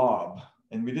blob,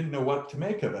 and we didn't know what to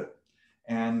make of it.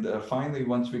 And finally,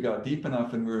 once we got deep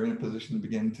enough and we were in a position to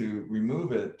begin to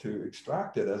remove it, to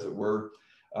extract it, as it were,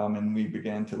 and we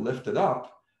began to lift it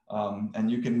up.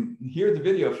 And you can hear the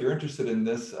video if you're interested in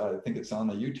this. I think it's on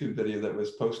a YouTube video that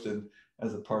was posted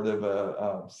as a part of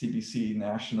a CBC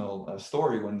national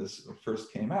story when this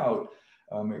first came out.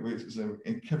 It was an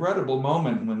incredible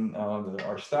moment when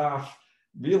our staff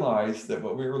realized that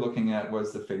what we were looking at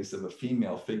was the face of a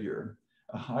female figure,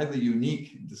 a highly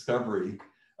unique discovery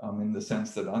in the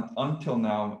sense that until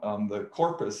now, the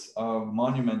corpus of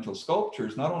monumental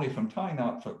sculptures, not only from Tai,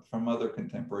 not from other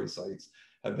contemporary sites,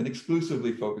 have been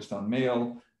exclusively focused on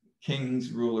male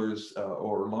kings, rulers,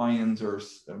 or lions or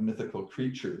mythical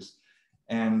creatures.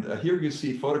 And here you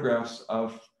see photographs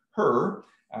of her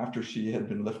after she had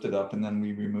been lifted up, and then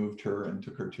we removed her and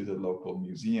took her to the local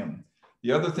museum.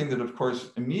 The other thing that, of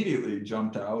course, immediately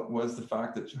jumped out was the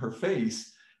fact that her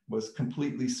face was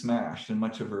completely smashed and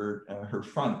much of her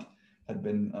front had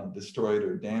been destroyed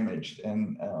or damaged.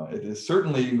 And it is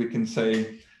certainly, we can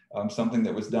say, something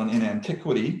that was done in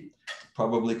antiquity,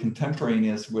 probably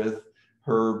contemporaneous with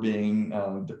her being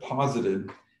deposited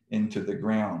into the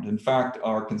ground. In fact,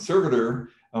 our conservator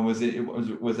was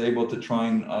able to try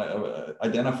and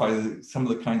identify some of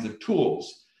the kinds of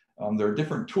tools. There are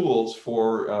different tools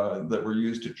that were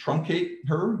used to truncate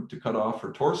her, to cut off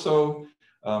her torso,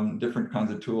 different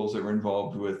kinds of tools that were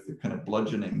involved with the kind of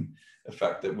bludgeoning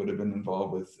effect that would have been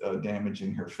involved with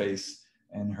damaging her face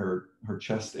and her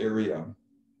chest area.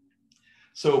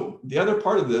 So the other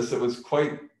part of this that was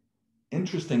quite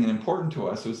interesting and important to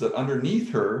us was that underneath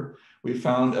her, we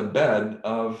found a bed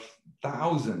of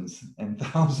thousands and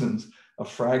thousands of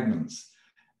fragments.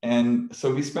 And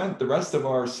so we spent the rest of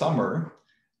our summer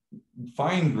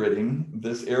fine gridding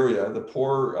this area.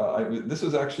 This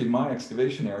was actually my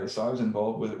excavation area, so I was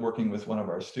involved with working with one of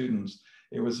our students.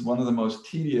 It was one of the most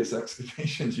tedious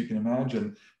excavations you can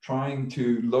imagine, trying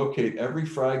to locate every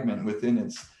fragment within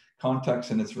its context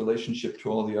and its relationship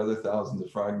to all the other thousands of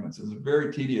fragments. It was a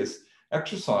very tedious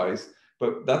exercise,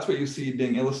 but that's what you see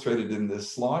being illustrated in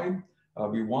this slide.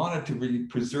 We wanted to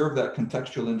preserve that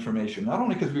contextual information, not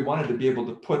only because we wanted to be able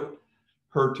to put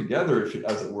her together,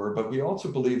 as it were, but we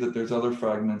also believe that there's other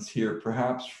fragments here,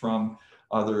 perhaps from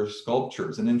other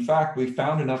sculptures. And in fact, we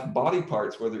found enough body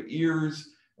parts, whether ears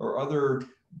or other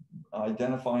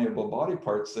identifiable body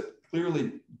parts, that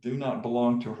clearly do not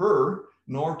belong to her,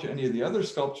 nor to any of the other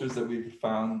sculptures that we've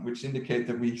found, which indicate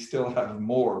that we still have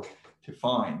more to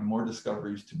find, more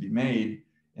discoveries to be made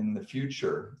in the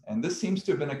future. And this seems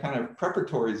to have been a kind of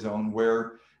preparatory zone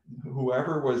where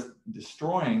whoever was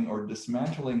destroying or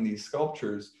dismantling these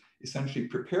sculptures essentially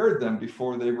prepared them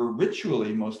before they were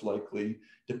ritually, most likely,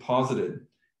 deposited,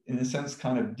 in a sense,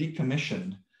 kind of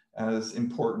decommissioned as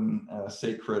important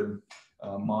sacred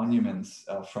monuments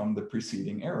from the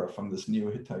preceding era, from this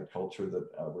Neo-Hittite culture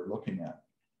that we're looking at.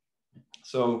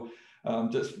 So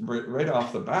just right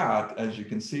off the bat, as you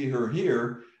can see her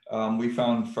here, we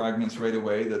found fragments right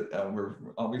away that were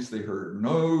obviously her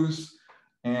nose.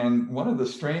 And one of the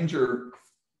stranger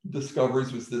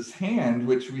discoveries was this hand,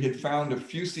 which we had found a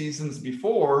few seasons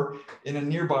before in a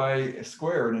nearby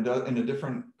square in a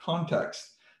different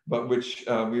context. but which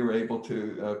we were able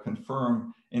to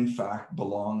confirm, in fact,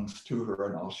 belongs to her.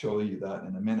 And I'll show you that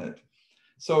in a minute.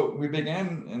 So we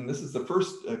began, and this is the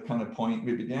first kind of point,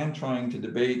 we began trying to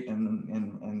debate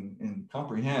and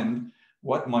comprehend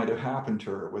what might have happened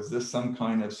to her. Was this some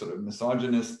kind of sort of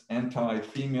misogynist,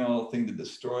 anti-female thing to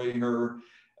destroy her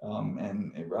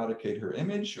and eradicate her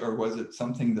image? Or was it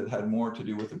something that had more to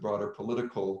do with a broader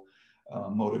political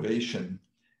motivation?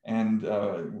 And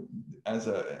on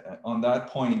that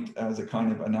point, as a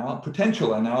kind of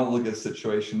potential analogous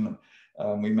situation,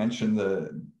 we mentioned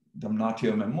the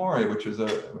damnatio memoriae, which is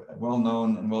a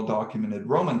well-known and well-documented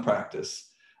Roman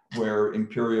practice where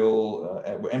imperial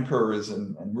emperors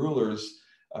and rulers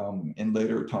in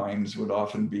later times would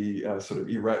often be sort of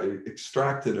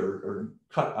extracted or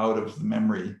cut out of the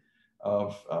memory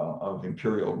of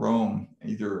imperial Rome,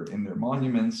 either in their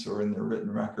monuments or in their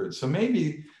written records. So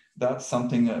maybe that's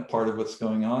something, part of what's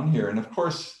going on here. And of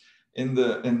course, in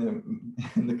the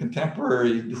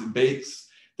contemporary debates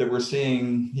that we're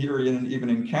seeing here, even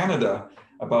in Canada,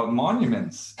 about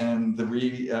monuments and the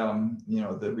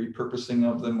repurposing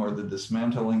of them or the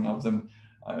dismantling of them,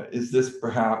 is this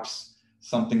perhaps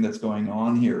something that's going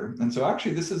on here? And so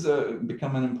actually this has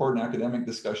become an important academic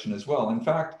discussion as well. In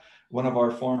fact, one of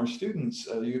our former students,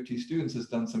 U of T students, has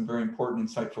done some very important,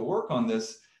 insightful work on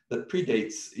this that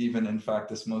predates even, in fact,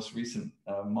 this most recent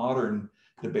modern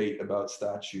debate about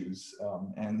statues.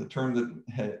 And the term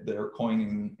that they're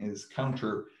coining is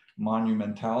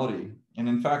counter-monumentality. And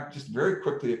in fact, just very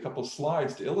quickly, a couple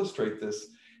slides to illustrate this.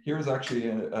 Here is actually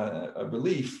a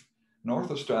relief, an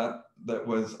orthostrat that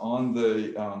was on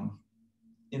the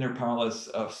inner palace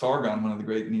of Sargon, one of the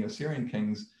great Neo-Assyrian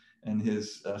kings, and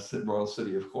his royal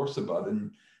city of Khorsabad.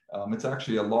 And it's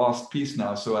actually a lost piece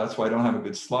now, so that's why I don't have a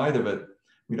good slide of it.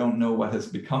 We don't know what has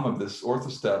become of this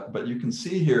orthostat, but you can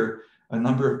see here a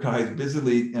number of guys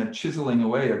busily chiseling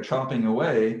away or chopping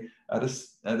away at a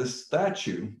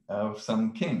statue of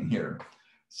some king here.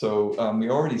 So we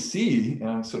already see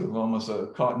sort of almost a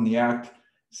caught in the act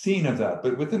scene of that.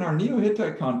 But within our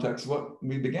Neo-Hittite context, what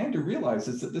we began to realize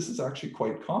is that this is actually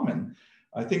quite common.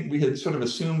 I think we had sort of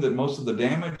assumed that most of the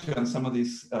damage on some of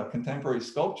these contemporary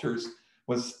sculptures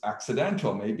was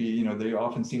accidental. Maybe, they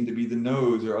often seem to be the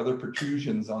nose or other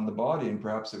protrusions on the body, and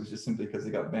perhaps it was just simply because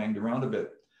they got banged around a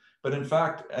bit. But in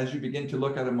fact, as you begin to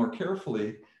look at it more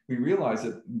carefully, we realize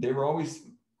that they were always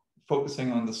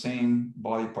focusing on the same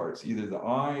body parts, either the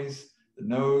eyes, the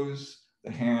nose,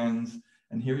 the hands.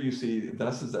 And here you see,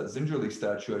 this is that Zingerle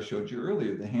statue I showed you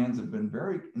earlier. The hands have been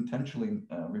very intentionally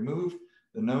removed.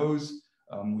 The nose,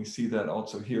 we see that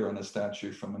also here on a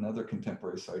statue from another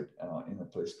contemporary site in a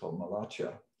place called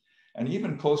Malatya. And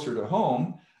even closer to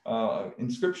home,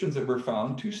 inscriptions that were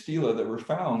found, two stela that were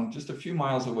found just a few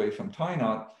miles away from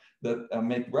Tainat that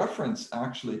make reference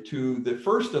actually to the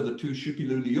first of the two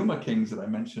Shupiluliuma kings that I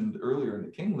mentioned earlier in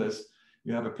the king list.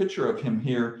 You have a picture of him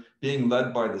here being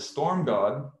led by the storm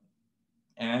god.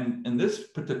 And in this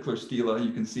particular stela,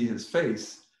 you can see his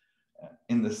face.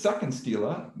 In the second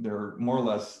stela, they're more or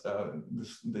less,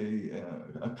 the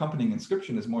accompanying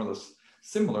inscription is more or less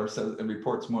similar, so it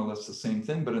reports more or less the same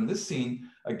thing. But in this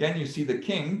scene, again, you see the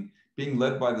king being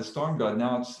led by the storm god.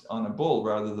 Now it's on a bull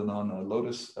rather than on a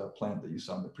lotus plant that you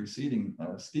saw in the preceding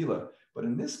stela. But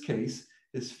in this case,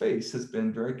 his face has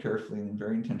been very carefully and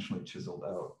very intentionally chiseled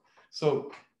out.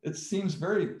 So it seems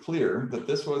very clear that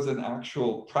this was an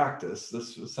actual practice.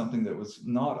 This was something that was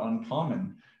not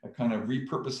uncommon, a kind of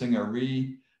repurposing or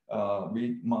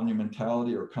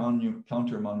re-monumentality or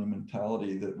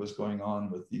counter-monumentality that was going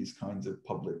on with these kinds of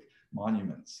public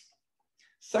monuments.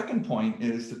 Second point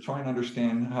is to try and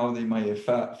understand how they might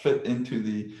fit into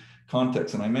the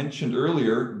context. And I mentioned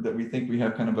earlier that we think we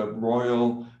have kind of a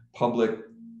royal public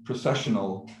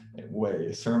processional way,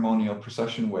 a ceremonial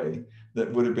procession way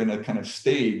that would have been a kind of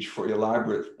stage for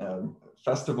elaborate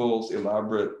festivals,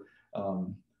 elaborate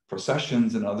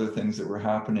processions and other things that were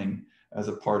happening as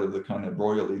a part of the kind of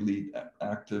royal elite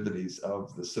activities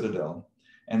of the citadel.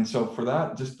 And so for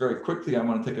that, just very quickly, I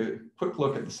want to take a quick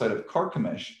look at the site of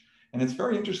Carchemish. And it's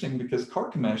very interesting because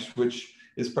Carchemish, which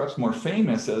is perhaps more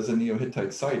famous as a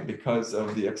Neo-Hittite site because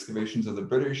of the excavations of the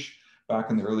British back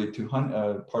in the early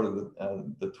part of the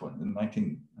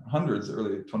 1900s, the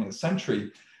early 20th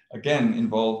century, again,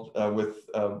 involved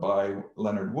by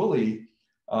Leonard Woolley.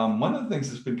 One of the things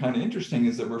that's been kind of interesting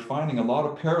is that we're finding a lot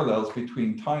of parallels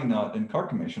between Tainat and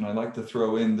Carchemish. And I like to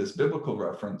throw in this biblical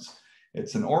reference.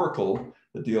 It's an oracle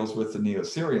that deals with the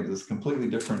Neo-Assyrians. It's a completely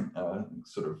different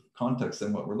sort of context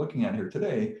than what we're looking at here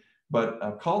today. But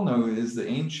Kalno is the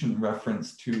ancient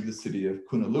reference to the city of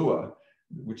Kunalua,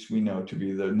 which we know to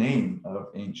be the name of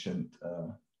ancient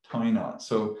Tainat.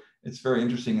 So it's very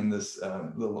interesting in this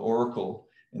little oracle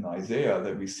in Isaiah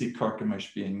that we see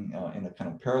Carchemish being in a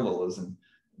kind of parallelism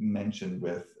mentioned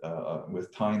with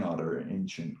Tainat or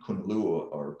ancient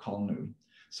Kunalua or Kalnu.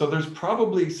 So there's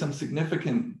probably some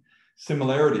significant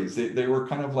similarities. They were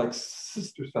kind of like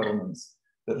sister settlements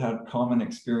that had common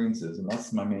experiences, and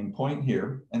that's my main point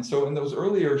here. And so in those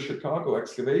earlier Chicago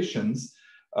excavations,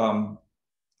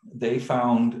 they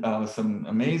found some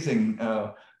amazing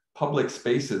public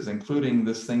spaces, including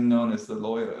this thing known as the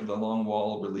long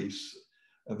wall reliefs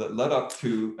that led up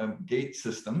to a gate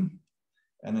system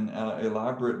and an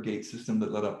elaborate gate system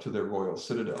that led up to their royal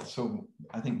citadel. So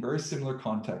I think very similar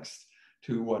context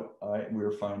to what we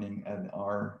were finding in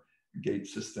our gate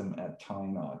system at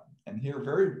Tainat. And here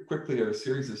very quickly are a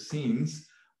series of scenes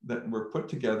that were put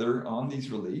together on these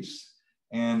reliefs.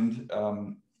 And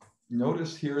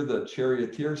notice here the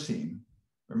charioteer scene.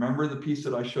 Remember the piece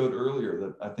that I showed earlier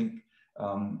that I think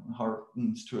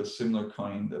harkens to a similar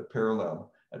kind of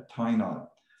parallel at Tainat.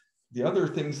 The other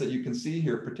things that you can see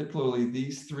here, particularly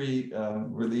these three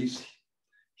reliefs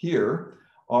here,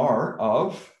 are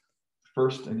of,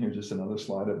 first, and here's just another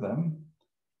slide of them,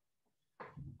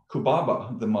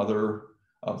 Kubaba, the mother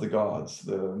of the gods,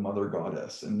 the mother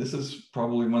goddess. And this is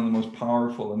probably one of the most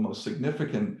powerful and most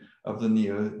significant of the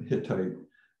Neo-Hittite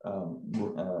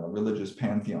religious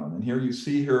pantheon. And here you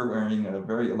see her wearing a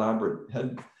very elaborate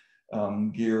head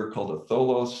gear called a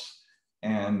tholos,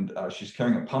 and she's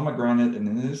carrying a pomegranate. And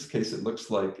in this case, it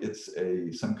looks like it's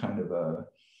some kind of a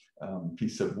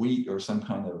piece of wheat or some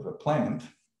kind of a plant.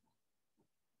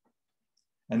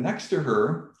 And next to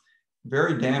her,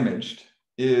 very damaged,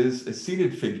 is a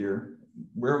seated figure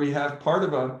where we have part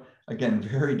of a, again,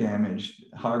 very damaged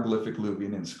hieroglyphic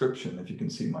Luwian inscription, if you can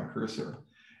see my cursor.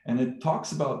 And it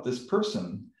talks about this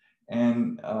person,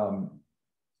 and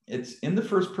it's in the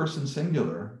first person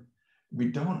singular. We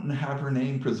don't have her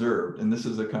name preserved, and this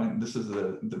is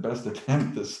the best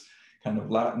attempt. This kind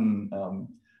of Latin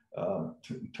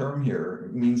term here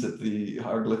means that the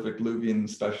hieroglyphic Luwian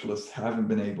specialists haven't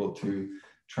been able to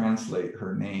translate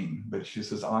her name, but she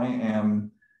says, "I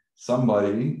am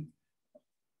somebody.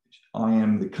 I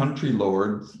am the country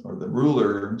lord or the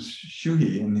ruler,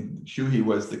 Shuhi," and Shuhi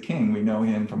was the king. We know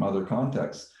him from other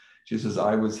contexts. She says,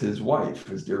 "I was his wife,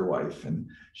 his dear wife," and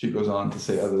she goes on to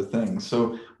say other things.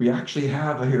 So we actually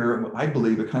have here, I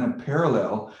believe, a kind of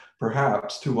parallel,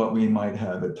 perhaps, to what we might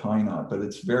have at Tainat, but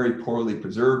it's very poorly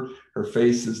preserved. Her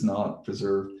face is not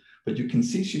preserved, but you can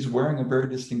see she's wearing a very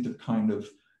distinctive kind of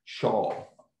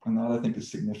shawl, and that I think is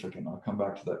significant. I'll come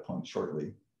back to that point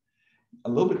shortly. A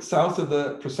little bit south of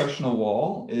the processional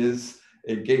wall is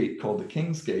a gate called the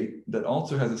King's Gate that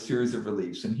also has a series of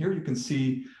reliefs. And here you can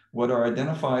see what are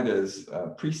identified as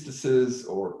priestesses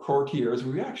or courtiers.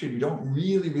 We don't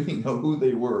really know who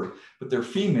they were, but they're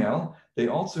female. They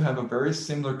also have a very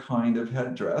similar kind of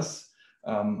headdress,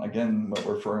 again, what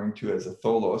we're referring to as a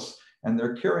tholos, and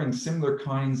they're carrying similar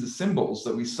kinds of symbols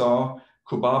that we saw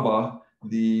Kubaba,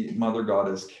 the mother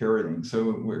goddess, carrying.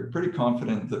 So we're pretty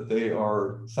confident that they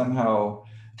are somehow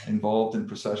involved in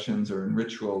processions or in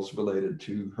rituals related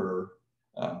to her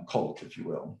cult, if you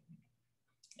will.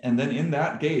 And then in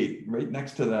that gate, right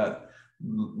next to that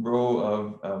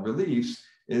row of reliefs,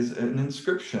 is an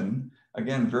inscription,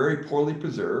 again, very poorly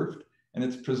preserved. And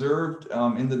it's preserved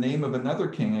in the name of another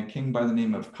king, a king by the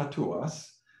name of Katuas.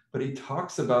 But he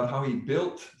talks about how he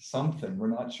built something, we're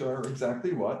not sure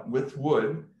exactly what, with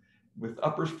wood, with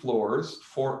upper floors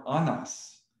for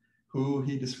Anas, who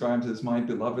he describes as my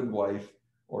beloved wife,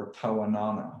 or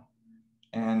Tawanana.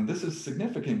 And this is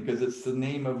significant because it's the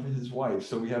name of his wife.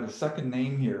 So we have a second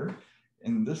name here.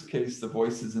 In this case, the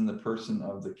voice is in the person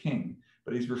of the king,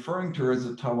 but he's referring to her as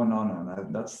a Tawanana.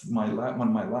 And that's one of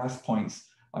my last points.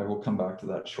 I will come back to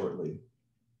that shortly.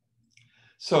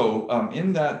 So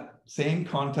in that same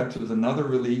context, there's another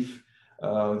relief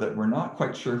that we're not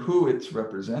quite sure who it's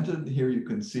represented. Here you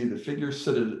can see the figure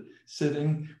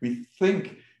sitting. We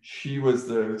think she was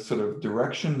the sort of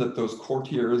direction that those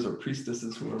courtiers or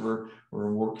priestesses, whoever,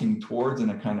 were working towards in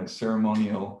a kind of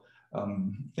ceremonial,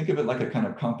 think of it like a kind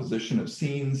of composition of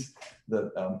scenes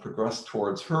that progress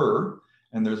towards her.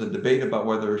 And there's a debate about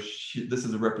whether this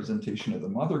is a representation of the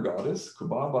mother goddess,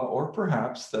 Kubaba, or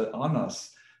perhaps the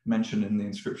Anas mentioned in the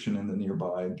inscription in the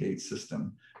nearby gate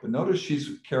system. But notice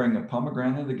she's carrying a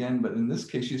pomegranate again, but in this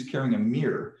case, she's carrying a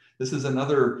mirror. This is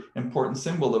another important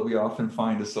symbol that we often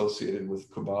find associated with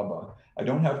Kubaba. I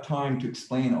don't have time to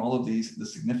explain all of the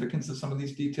significance of some of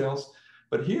these details,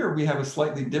 but here we have a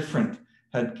slightly different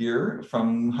headgear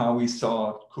from how we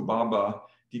saw Kubaba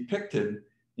depicted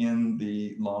in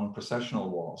the long processional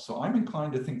wall. So I'm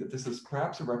inclined to think that this is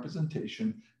perhaps a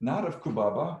representation, not of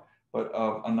Kubaba, but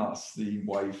of Anas, the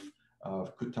wife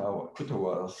of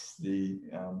Kutawas, the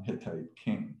Hittite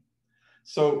king.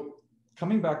 So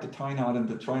coming back to Tainat and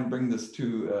to try and bring this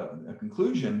to a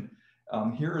conclusion,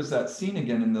 here is that scene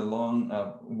again in the long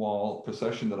wall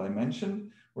procession that I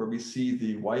mentioned, where we see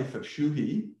the wife of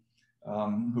Shuhi,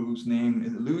 whose name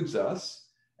eludes us.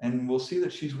 And we'll see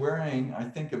that she's wearing, I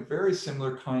think, a very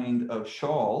similar kind of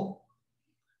shawl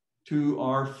to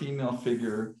our female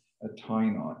figure at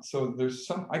Tainat. So there's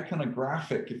some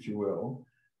iconographic, if you will,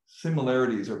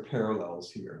 similarities or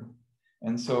parallels here.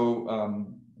 And so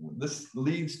this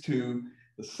leads to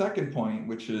the second point,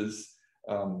 which is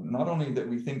not only that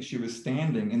we think she was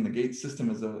standing in the gate system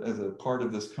as a part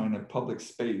of this kind of public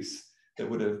space that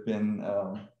would have been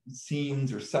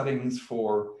scenes or settings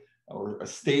for, or a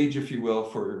stage, if you will,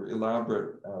 for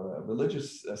elaborate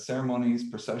religious ceremonies,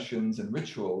 processions, and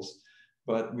rituals,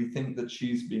 but we think that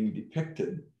she's being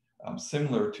depicted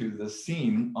similar to the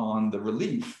scene on the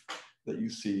relief that you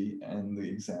see in the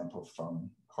example from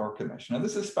Carchemish. Now,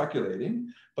 this is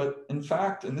speculating, but in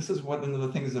fact, and this is one of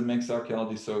the things that makes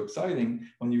archaeology so exciting,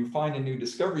 when you find a new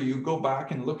discovery, you go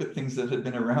back and look at things that had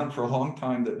been around for a long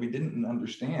time that we didn't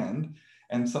understand,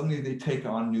 and suddenly they take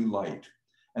on new light.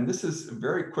 And this is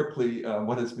very quickly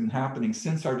what has been happening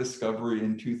since our discovery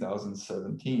in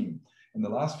 2017. In the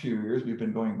last few years, we've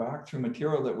been going back through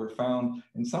material that were found,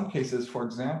 in some cases, for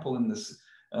example, in this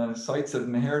sites of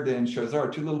Meherde and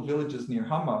Shazar, two little villages near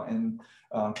Hama and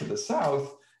to the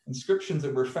south, inscriptions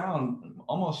that were found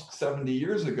almost 70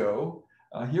 years ago.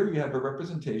 Here you have a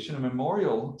representation, a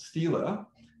memorial stela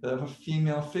of a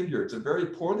female figure. It's a very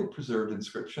poorly preserved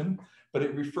inscription, but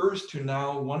it refers to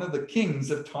now one of the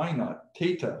kings of Tainat,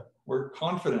 Teta. We're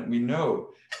confident we know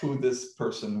who this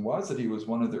person was, that he was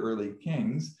one of the early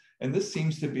kings. And this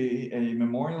seems to be a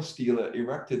memorial stela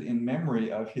erected in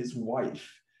memory of his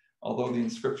wife. Although the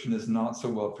inscription is not so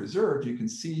well preserved, you can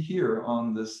see here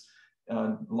on this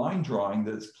line drawing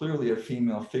that it's clearly a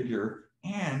female figure,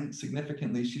 and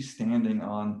significantly, she's standing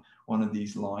on one of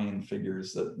these lion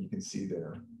figures that you can see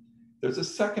there. There's a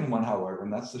second one, however,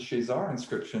 and that's the Shazar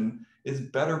inscription, is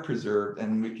better preserved,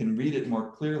 and we can read it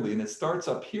more clearly. And it starts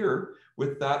up here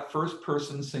with that first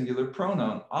person singular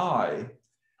pronoun, I.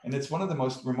 And it's one of the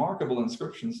most remarkable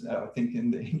inscriptions, I think,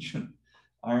 in the ancient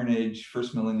Iron Age,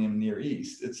 first millennium Near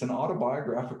East. It's an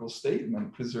autobiographical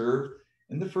statement preserved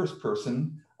in the first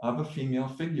person of a female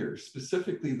figure,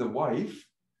 specifically the wife,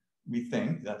 we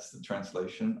think, that's the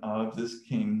translation, of this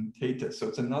king Teta. So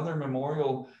it's another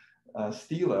memorial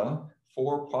stela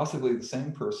for possibly the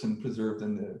same person preserved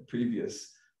in the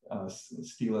previous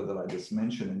stela that I just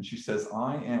mentioned. And she says,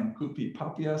 I am Kupi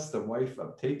Papias, the wife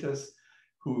of Tetas,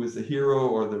 who is the hero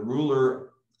or the ruler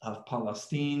of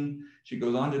Palestine. She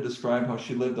goes on to describe how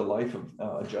she lived a life of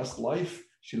a just life.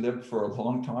 She lived for a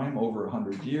long time, over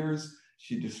 100 years.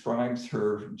 She describes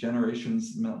her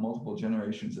generations, multiple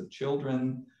generations of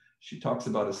children. She talks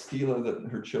about a stela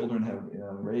that her children have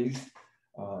raised,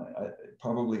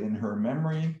 probably in her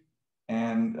memory.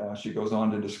 And she goes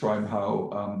on to describe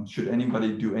how should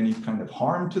anybody do any kind of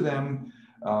harm to them,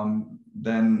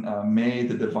 then may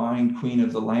the divine queen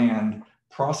of the land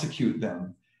prosecute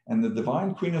them. And the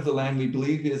divine queen of the land, we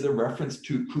believe, is a reference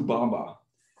to Kubaba.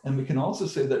 And we can also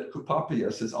say that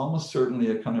Kupapias is almost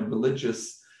certainly a kind of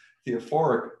religious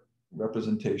theophoric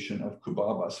representation of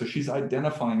Kubaba. So she's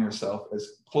identifying herself as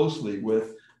closely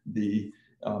with the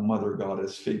mother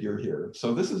goddess figure here.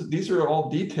 So these are all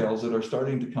details that are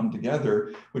starting to come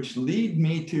together, which lead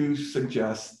me to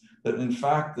suggest that in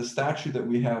fact, the statue that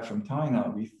we have from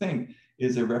Tainat, we think,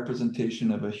 is a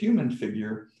representation of a human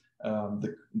figure,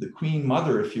 the queen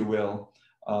mother, if you will,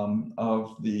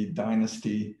 of the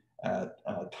dynasty at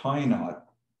Tainat.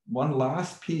 One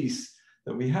last piece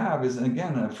that we have is,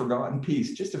 again, a forgotten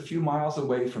piece. Just a few miles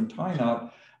away from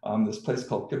Tainat, this place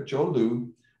called Kipcholu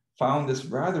found this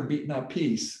rather beaten up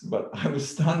piece, but I was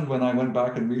stunned when I went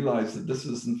back and realized that this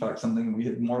is in fact something we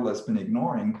had more or less been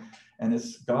ignoring. And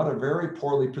it's got a very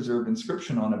poorly preserved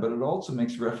inscription on it, but it also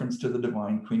makes reference to the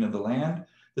divine queen of the land.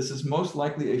 This is most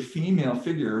likely a female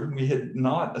figure. We had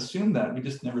not assumed that. We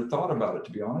just never thought about it,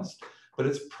 to be honest. But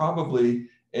it's probably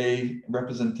a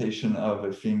representation of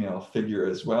a female figure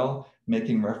as well,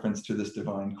 making reference to this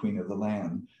divine queen of the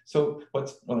land. So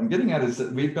what I'm getting at is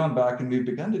that we've gone back and we've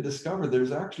begun to discover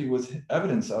there's actually was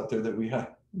evidence out there that we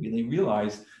have really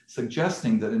realized,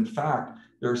 suggesting that in fact,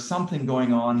 there's something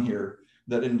going on here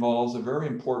that involves a very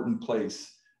important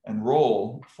place and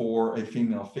role for a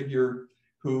female figure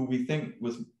who we think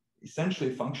was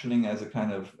essentially functioning as a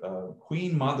kind of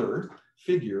queen mother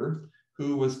figure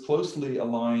who was closely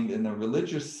aligned in a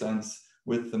religious sense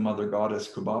with the mother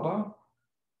goddess Kubaba,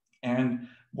 and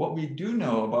What we do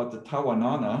know about the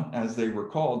Tawanana, as they were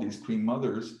called, these queen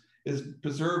mothers, is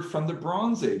preserved from the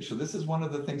Bronze Age. So this is one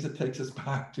of the things that takes us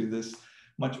back to this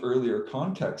much earlier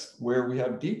context, where we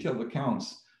have detailed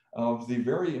accounts of the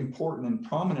very important and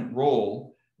prominent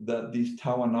role that these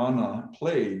Tawanana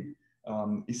played.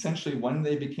 Essentially, when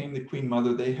they became the queen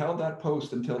mother, they held that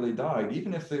post until they died,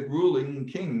 even if the ruling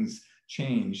kings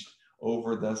changed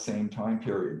over the same time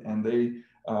period. And they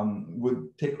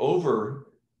would take over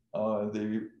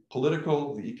the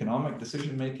political, the economic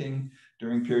decision-making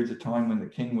during periods of time when the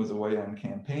king was away on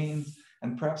campaigns.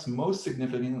 And perhaps most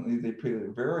significantly, they played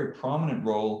a very prominent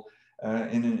role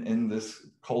in this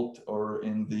cult or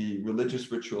in the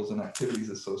religious rituals and activities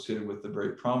associated with the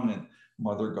very prominent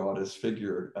mother goddess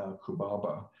figure,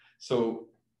 Kubaba. So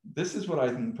this is what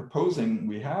I'm proposing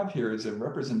we have here is a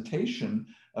representation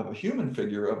of a human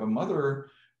figure, of a mother,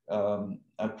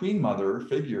 a queen mother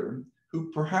figure,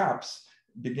 who perhaps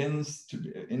begins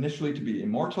to initially to be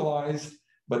immortalized,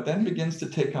 but then begins to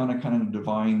take on a kind of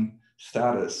divine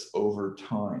status over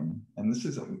time. And this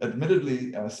is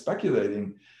admittedly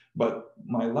speculating, but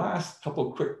my last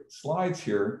couple quick slides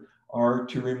here are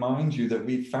to remind you that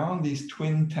we found these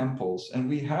twin temples, and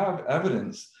we have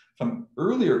evidence from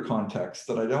earlier contexts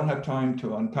that I don't have time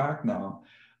to unpack now,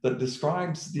 that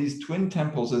describes these twin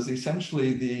temples as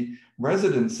essentially the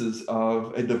residences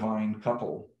of a divine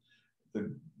couple.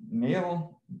 The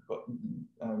male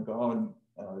god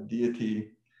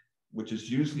deity, which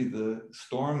is usually the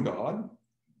storm god.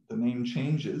 The name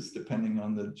changes depending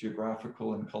on the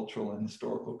geographical and cultural and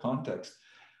historical context.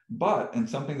 But, and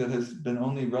something that has been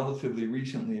only relatively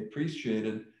recently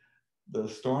appreciated, the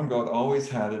storm god always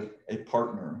had a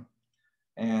partner.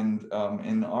 And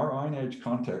in our Iron Age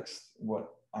context, what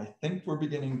I think we're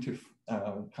beginning to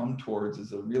come towards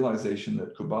is a realization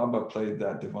that Kubaba played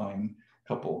that divine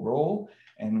couple role.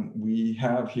 And we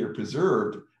have here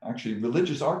preserved actually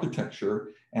religious architecture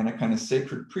and a kind of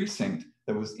sacred precinct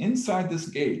that was inside this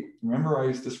gate. Remember, I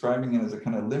was describing it as a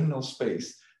kind of liminal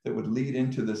space that would lead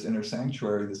into this inner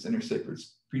sanctuary, this inner sacred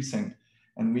precinct.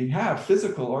 And we have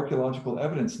physical archaeological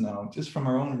evidence now, just from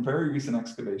our own very recent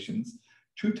excavations,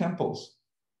 2 temples,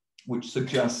 which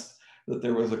suggests that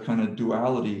there was a kind of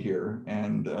duality here,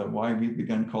 and why we've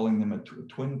begun calling them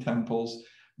twin temples,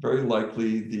 very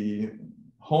likely the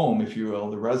home, if you will,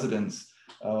 the residence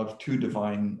of 2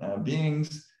 divine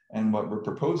beings. And what we're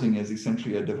proposing is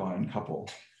essentially a divine couple.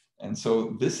 And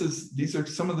so these are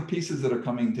some of the pieces that are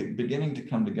beginning to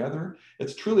come together.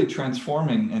 It's truly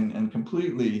transforming and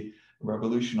completely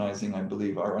revolutionizing, I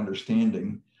believe, our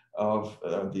understanding of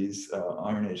these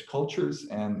Iron Age cultures,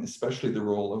 and especially the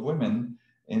role of women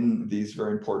in these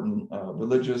very important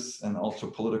religious and also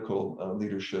political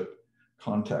leadership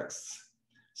contexts.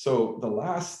 So the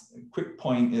last quick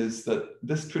point is that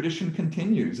this tradition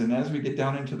continues. And as we get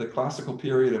down into the classical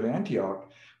period of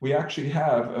Antioch, we actually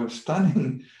have a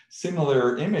stunning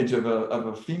similar image of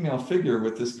a female figure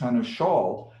with this kind of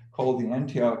shawl called the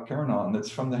Antioch Keranon,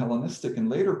 that's from the Hellenistic and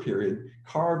later period,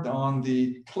 carved on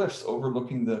the cliffs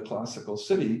overlooking the classical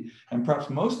city. And perhaps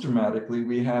most dramatically,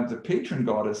 we have the patron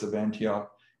goddess of Antioch,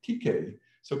 Tike.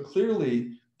 So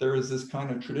clearly there is this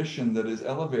kind of tradition that is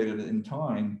elevated in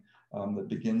time that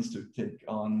begins to take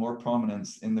on more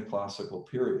prominence in the classical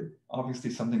period. Obviously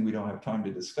something we don't have time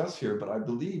to discuss here, but I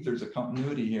believe there's a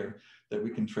continuity here that we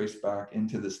can trace back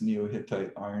into this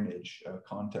Neo-Hittite Iron Age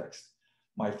context.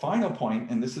 My final point,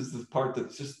 and this is the part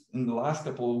that's just in the last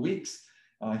couple of weeks,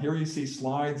 here you see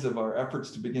slides of our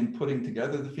efforts to begin putting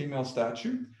together the female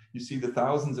statue. You see the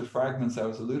thousands of fragments I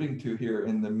was alluding to here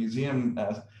in the museum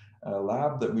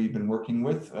lab that we've been working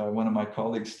with. One of my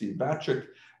colleagues, Steve Batchick,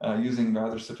 using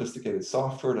rather sophisticated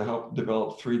software to help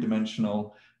develop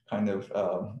 3-dimensional kind of,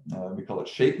 we call it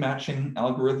shape matching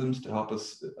algorithms to help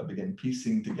us begin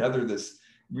piecing together this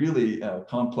really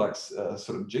complex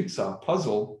sort of jigsaw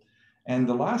puzzle. And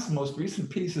the last most recent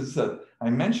piece is that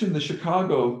I mentioned the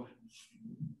Chicago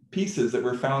pieces that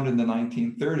were found in the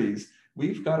 1930s.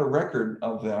 We've got a record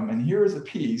of them. And here is a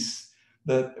piece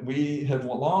that we have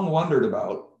long wondered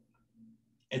about.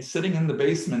 It's sitting in the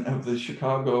basement of the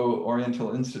Chicago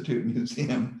Oriental Institute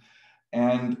Museum.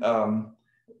 And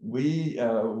we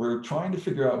were trying to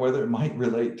figure out whether it might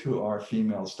relate to our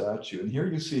female statue. And here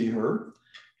you see her.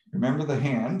 Remember the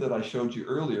hand that I showed you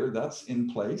earlier, that's in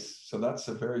place. So that's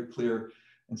a very clear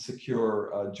and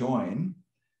secure join.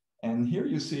 And here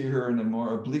you see her in a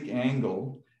more oblique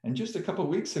angle. And just a couple of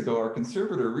weeks ago, our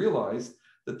conservator realized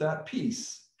that that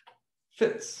piece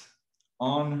fits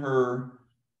on her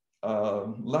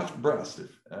left breast.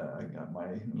 If I got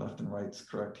my left and rights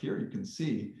correct here, you can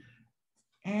see.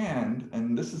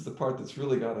 And this is the part that's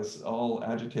really got us all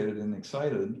agitated and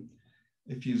excited,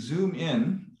 if you zoom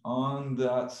in on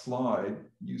that slide,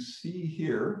 you see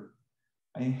here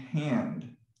a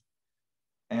hand.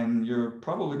 And you're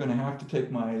probably going to have to take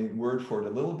my word for it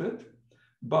a little bit.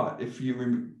 But if you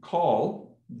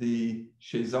recall the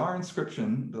César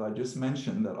inscription that I just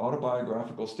mentioned, that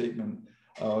autobiographical statement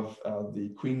of the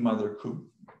Queen Mother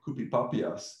Kupi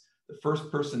Papias, the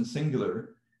first person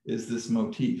singular is this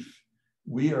motif.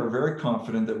 We are very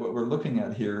confident that what we're looking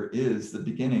at here is the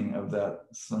beginning of that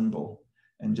symbol.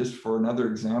 And just for another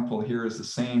example, here is the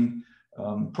same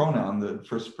pronoun, the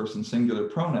first person singular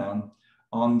pronoun,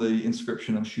 on the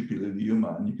inscription of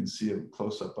Shupililiuma, and you can see a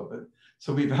close-up of it.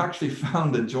 So we've actually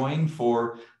found the join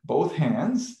for both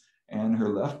hands and her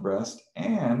left breast,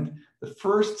 and the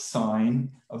first sign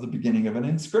of the beginning of an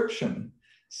inscription.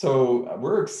 So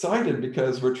we're excited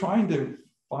because we're trying to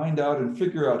find out and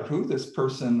figure out who this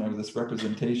person or this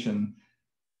representation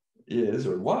is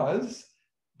or was,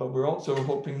 but we're also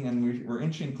hoping, and we're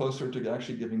inching closer to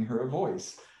actually giving her a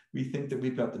voice. We think that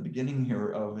we've got the beginning here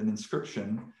of an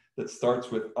inscription that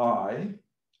starts with I,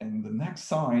 and the next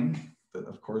sign that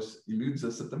of course eludes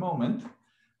us at the moment,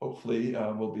 hopefully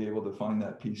we'll be able to find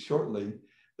that piece shortly,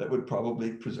 that would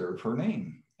probably preserve her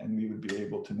name, and we would be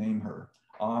able to name her.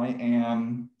 I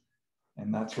am,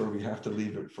 and that's where we have to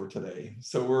leave it for today.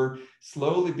 So we're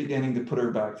slowly beginning to put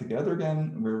her back together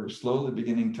again. We're slowly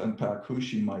beginning to unpack who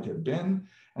she might have been,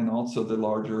 and also the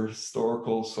larger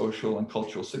historical, social, and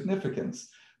cultural significance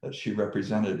that she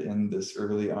represented in this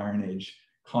early Iron Age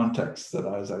context that,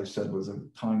 as I said, was a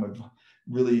time of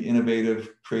really innovative,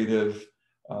 creative,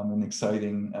 and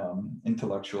exciting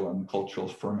intellectual and cultural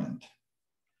ferment.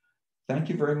 Thank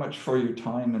you very much for your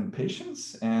time and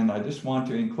patience. And I just want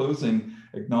to, in closing,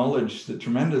 acknowledge the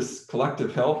tremendous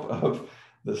collective help of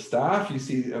the staff. You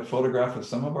see a photograph of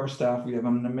some of our staff. We have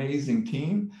an amazing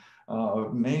team,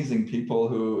 amazing people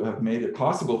who have made it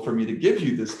possible for me to give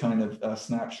you this kind of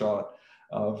snapshot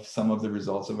of some of the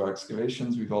results of our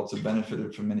excavations. We've also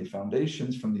benefited from many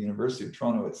foundations from the University of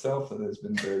Toronto itself that has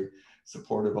been very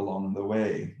supportive along the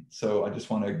way. So I just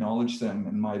want to acknowledge them,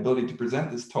 and my ability to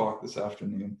present this talk this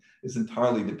afternoon is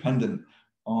entirely dependent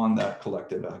on that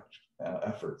collective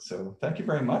effort. So thank you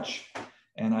very much.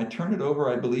 And I turn it over,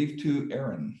 I believe, to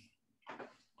Erin.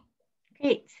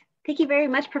 Great. Thank you very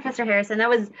much, Professor Harrison. That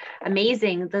was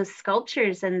amazing. Those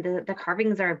sculptures and the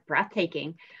carvings are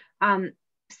breathtaking.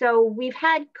 So we've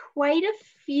had quite a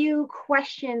few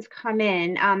questions come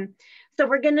in. So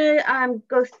we're gonna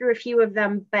go through a few of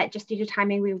them, but just due to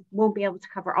timing, we won't be able to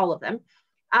cover all of them.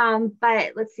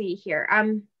 But let's see here.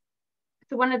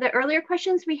 So one of the earlier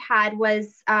questions we had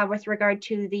was with regard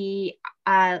to the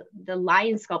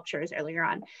lion sculptures earlier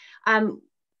on.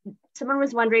 Someone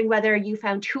was wondering whether you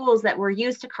found tools that were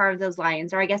used to carve those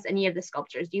lions, or I guess any of the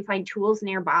sculptures. Do you find tools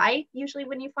nearby usually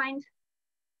when you find?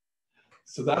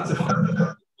 So that's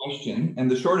a question,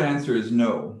 and the short answer is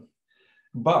no.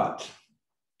 But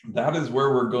that is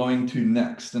where we're going to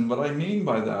next. And what I mean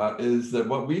by that is that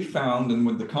what we found, and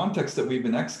with the context that we've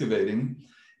been excavating,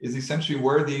 is essentially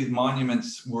where these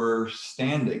monuments were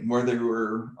standing, where they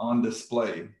were on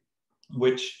display,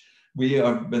 which we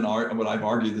have been, what I've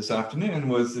argued this afternoon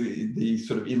was the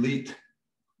sort of elite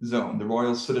zone, the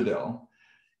Royal Citadel.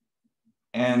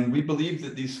 And we believe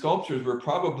that these sculptures were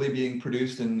probably being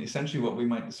produced in essentially what we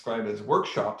might describe as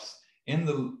workshops in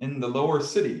the lower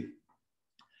city.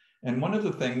 And one of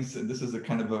the things, and this is a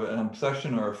kind of an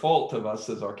obsession or a fault of us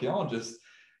as archaeologists,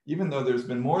 even though there's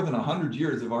been more than 100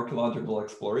 years of archaeological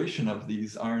exploration of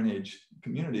these Iron Age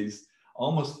communities,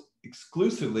 almost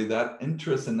exclusively that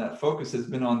interest and that focus has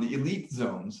been on the elite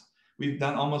zones. We've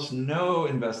done almost no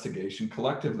investigation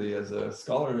collectively as a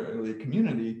scholarly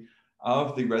community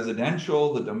of the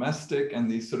residential, the domestic, and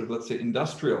the sort of, let's say,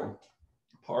 industrial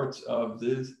parts of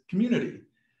this community.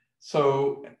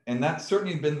 So, and that's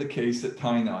certainly been the case at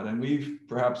Tynot, and we've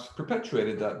perhaps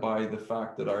perpetuated that by the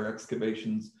fact that our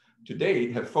excavations to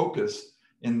date have focused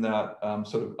in that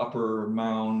sort of upper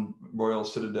mound Royal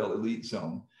Citadel elite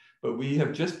zone. But we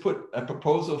have just put a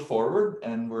proposal forward,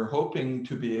 and we're hoping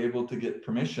to be able to get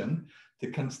permission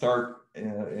to start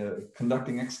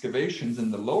conducting excavations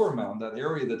in the lower mound, that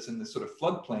area that's in the sort of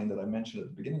floodplain that I mentioned at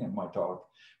the beginning of my talk,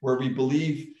 where we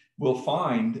believe we'll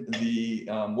find the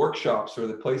workshops or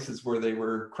the places where they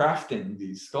were crafting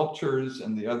these sculptures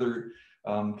and the other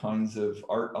kinds of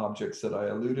art objects that I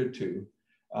alluded to.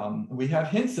 We have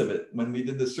hints of it when we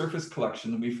did the surface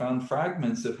collection, and we found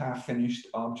fragments of half-finished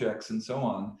objects and so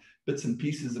on, bits and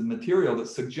pieces of material that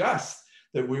suggest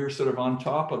that we're sort of on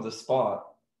top of the spot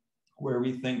where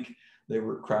we think they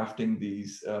were crafting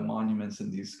these monuments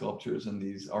and these sculptures and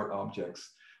these art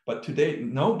objects. But to date,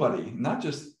 nobody, not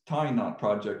just Tie Knot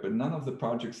Project, but none of the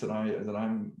projects that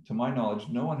I'm, to my knowledge,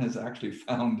 no one has actually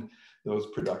found those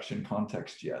production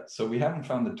contexts yet. So we haven't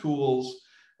found the tools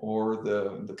or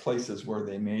the places where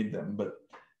they made them, but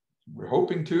we're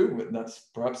hoping to. That's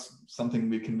perhaps something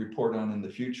we can report on in the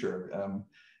future.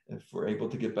 If we're able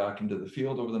to get back into the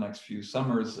field over the next few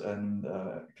summers and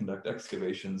conduct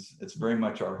excavations, it's very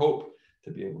much our hope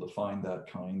to be able to find that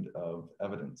kind of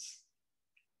evidence.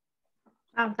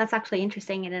 Oh, that's actually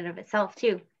interesting in and of itself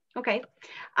too. Okay.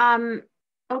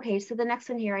 Okay, so the next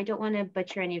one here, I don't want to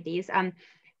butcher any of these.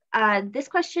 This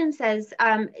question says,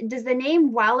 does the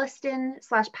name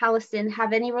Wollaston/Palestine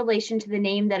have any relation to the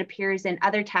name that appears in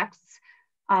other texts,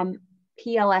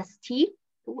 PLST,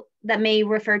 that may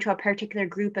refer to a particular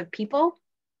group of people?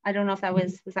 I don't know if that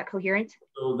was that coherent?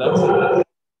 So that's a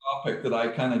topic that I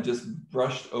kind of just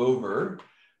brushed over.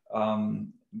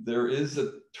 There is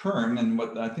a term, and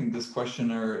what I think this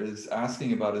questioner is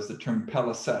asking about is the term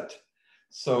Peliset.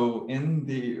 So in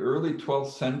the early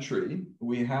 12th century,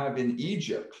 we have in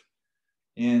Egypt,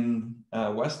 in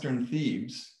Western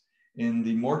Thebes, in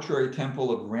the mortuary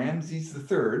temple of Ramses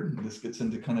III, this gets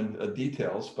into kind of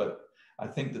details, but I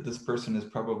think that this person is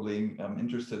probably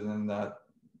interested in that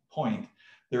point.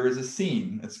 There is a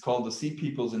scene, it's called the Sea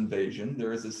People's Invasion.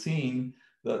 There is a scene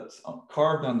that's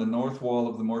carved on the north wall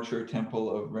of the mortuary temple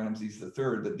of Ramses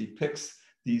III that depicts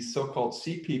these so-called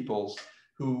Sea Peoples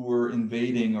who were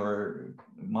invading or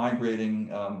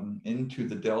migrating into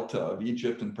the delta of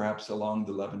Egypt and perhaps along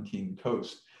the Levantine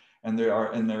coast. And there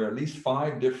are at least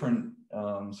 5 different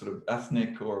sort of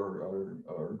ethnic or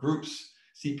groups,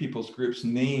 Sea Peoples groups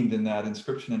named in that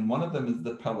inscription. And one of them is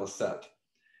the Peliset.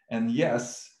 And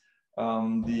yes,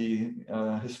 the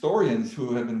historians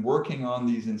who have been working on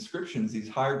these inscriptions, these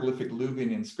hieroglyphic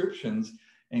Luwian inscriptions,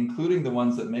 including the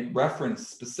ones that make reference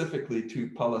specifically to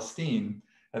Palestine,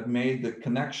 have made the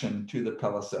connection to the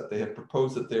Peliset. They have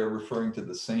proposed that they are referring to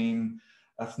the same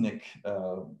ethnic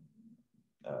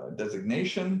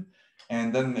designation.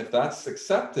 And then if that's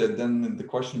accepted, then the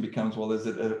question becomes, well, is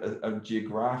it a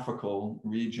geographical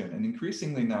region? And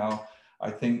increasingly now, I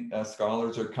think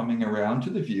scholars are coming around to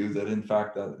the view that in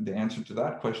fact the answer to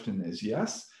that question is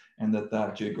yes, and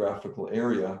that geographical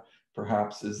area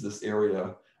perhaps is this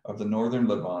area of the northern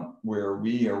Levant where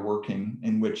we are working,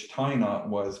 in which Tie Knot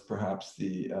was perhaps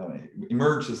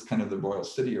emerged as kind of the royal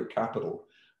city or capital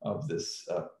of this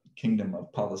kingdom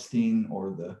of Palestine,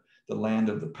 or the land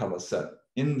of the Peliset.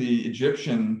 In the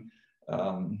Egyptian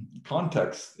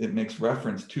context, it makes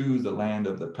reference to the land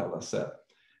of the Peliset.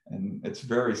 And it's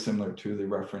very similar to the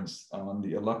reference on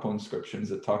the Aleppo inscriptions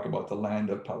that talk about the land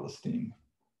of Palestine.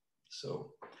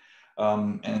 So,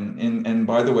 and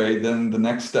by the way, then the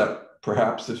next step,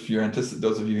 perhaps if you're interested,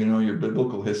 those of you who know your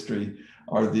biblical history,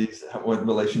 are these, what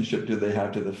relationship do they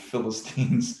have to the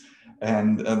Philistines?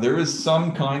 And there is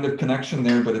some kind of connection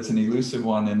there, but it's an elusive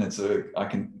one.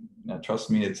 And trust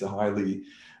me, it's a highly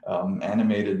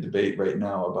animated debate right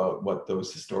now about what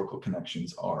those historical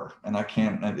connections are. And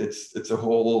it's a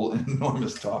whole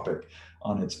enormous topic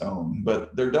on its own,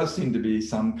 but there does seem to be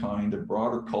some kind of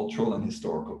broader cultural and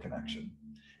historical connection.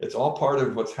 It's all part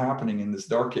of what's happening in this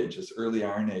Dark Age, this early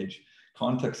Iron Age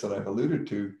context that I've alluded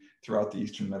to throughout the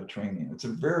Eastern Mediterranean. It's a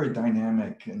very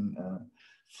dynamic and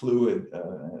fluid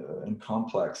and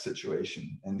complex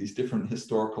situation. And these different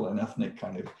historical and ethnic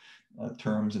kind of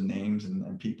terms and names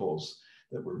and peoples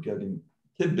that we're getting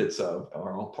tidbits of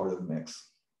are all part of the mix.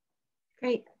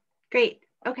 Great, great.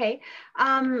 Okay.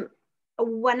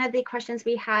 One of the questions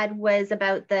we had was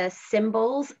about the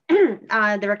symbols,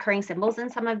 the recurring symbols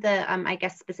in some of the, I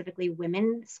guess specifically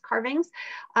women's carvings.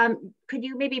 Could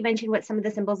you maybe mention what some of the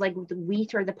symbols like the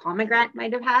wheat or the pomegranate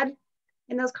might have had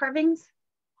in those carvings?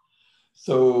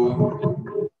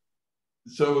 So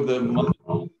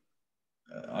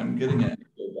I'm getting an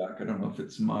echo back. I don't know if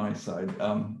it's my side.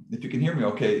 If you can hear me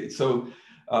okay. So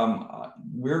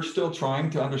we're still trying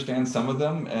to understand some of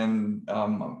them. And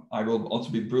I will also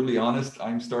be brutally honest,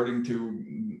 I'm starting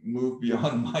to move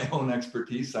beyond my own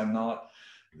expertise. I'm not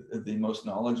the most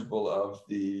knowledgeable of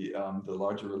the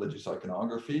larger religious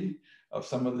iconography of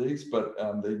some of these, but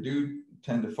they do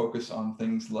tend to focus on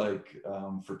things like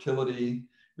fertility,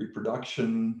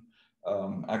 reproduction,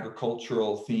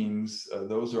 agricultural themes.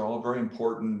 Those are all very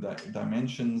important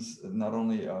dimensions, not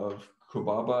only of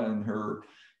Kubaba and her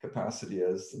capacity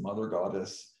as the mother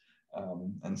goddess.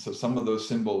 And so some of those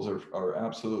symbols are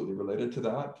absolutely related to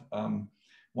that.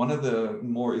 One of the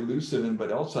more elusive,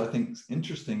 but also I think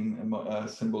interesting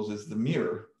symbols is the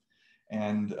mirror.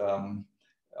 And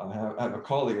I have a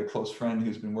colleague, a close friend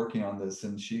who's been working on this,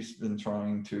 and she's been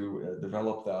trying to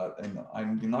develop that. And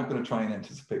I'm not going to try and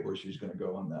anticipate where she's going to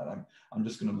go on that. I'm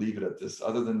just going to leave it at this.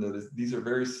 Other than that, these are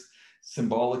very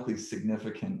symbolically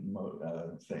significant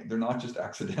things. They're not just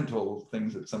accidental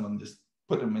things that someone just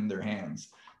put them in their hands.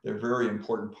 They're a very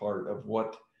important part of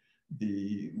what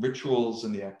the rituals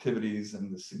and the activities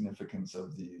and the significance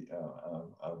of the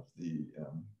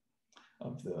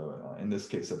in this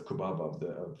case of Kubaba, of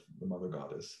the mother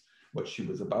goddess, what she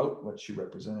was about, what she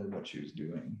represented, what she was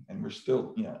doing. And we're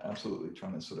still, yeah, absolutely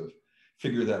trying to sort of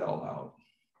figure that all out.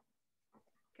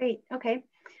 Great, okay.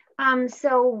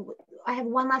 So I have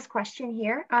one last question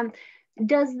here.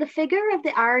 Does the figure of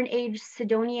the Iron Age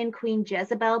Sidonian Queen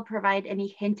Jezebel provide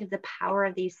any hint of the power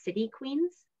of these city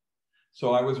queens?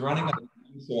 So I was running out of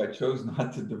time, so I chose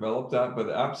not to develop that, but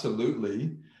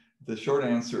absolutely. The short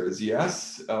answer is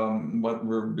yes. What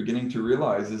we're beginning to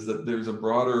realize is that there's a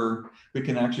broader, we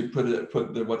can actually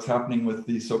put what's happening with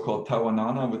the so-called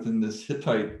Tawanana within this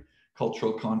Hittite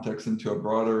cultural context into a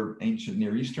broader ancient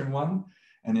Near Eastern one.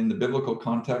 And in the biblical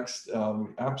context,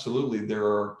 absolutely, there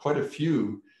are quite a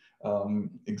few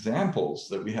examples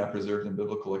that we have preserved in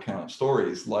biblical account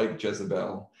stories, like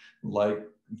Jezebel, like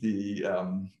the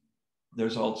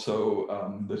there's also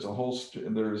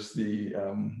there's the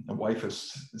wife of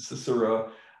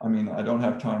Sisera. I mean, I don't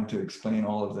have time to explain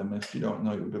all of them if you don't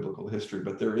know your biblical history,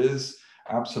 but there is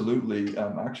absolutely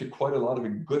actually quite a lot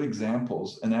of good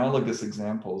examples, analogous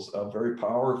examples of very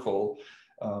powerful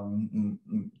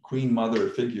queen mother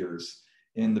figures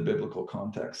in the biblical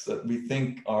context that we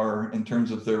think are, in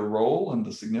terms of their role and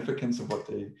the significance of what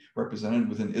they represented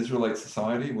within Israelite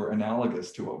society, were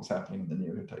analogous to what was happening in the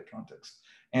Neo-Hittite context.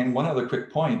 And one other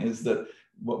quick point is that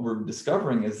what we're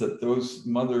discovering is that those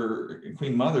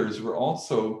queen mothers were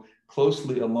also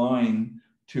closely aligned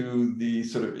to the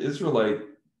sort of Israelite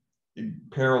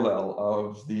parallel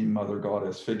of the mother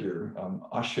goddess figure,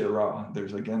 Asherah.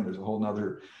 There's a whole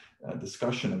nother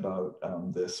discussion about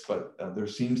this, but there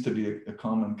seems to be a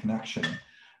common connection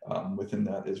within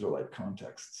that Israelite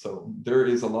context. So there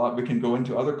is a lot. We can go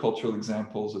into other cultural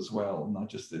examples as well, not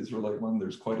just the Israelite one.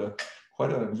 There's quite a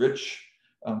rich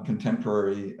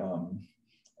contemporary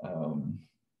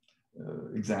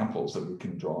examples that we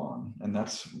can draw on. And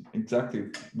that's exactly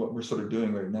what we're sort of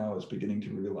doing right now, is beginning to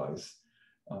realize.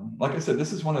 Like I said,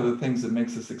 this is one of the things that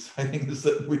makes this exciting, is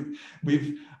that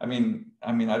I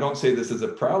mean, I don't say this as a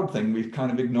proud thing. We've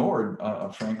kind of ignored,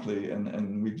 frankly,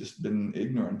 and we've just been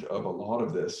ignorant of a lot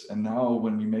of this. And now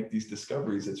when we make these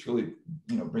discoveries, it's really,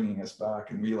 bringing us back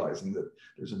and realizing that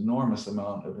there's an enormous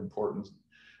amount of important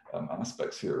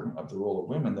aspects here of the role of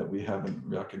women that we haven't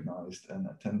recognized and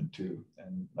attended to.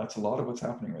 And that's a lot of what's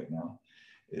happening right now,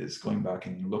 is going back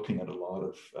and looking at a lot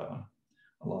of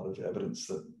evidence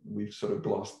that we've sort of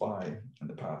glossed by in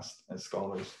the past as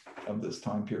scholars of this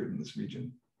time period in this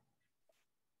region.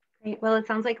 Great. Well, it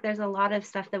sounds like there's a lot of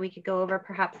stuff that we could go over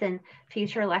perhaps in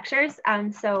future lectures.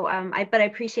 But I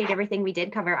appreciate everything we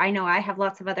did cover. I know I have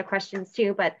lots of other questions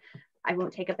too, but I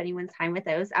won't take up anyone's time with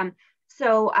those.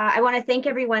 I want to thank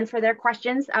everyone for their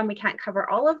questions. We can't cover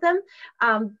all of them,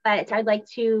 but I'd like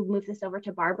to move this over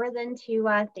to Barbara then to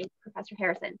thank Professor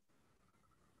Harrison.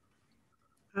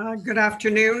 Good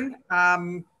afternoon.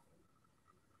 My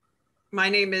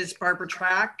name is Barbara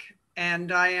Track,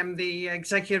 and I am the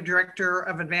Executive Director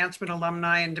of Advancement,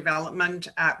 Alumni, and Development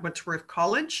at Woodsworth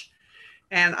College.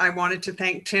 And I wanted to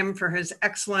thank Tim for his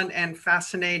excellent and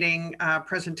fascinating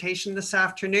presentation this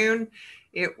afternoon.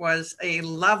 It was a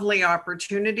lovely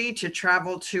opportunity to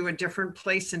travel to a different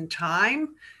place and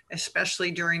time,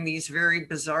 especially during these very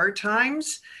bizarre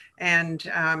times. And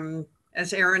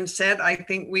as Aaron said, I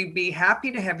think we'd be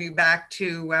happy to have you back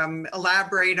to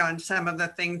elaborate on some of the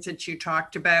things that you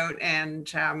talked about, and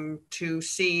to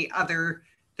see other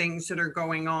things that are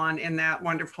going on in that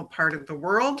wonderful part of the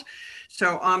world.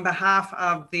 So on behalf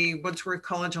of the Woodsworth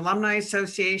College Alumni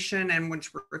Association and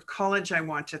Woodsworth College, I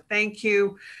want to thank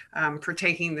you for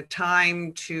taking the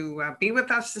time to be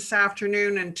with us this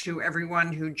afternoon, and to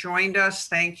everyone who joined us,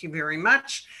 thank you very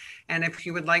much. And if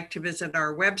you would like to visit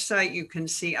our website, you can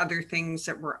see other things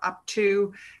that we're up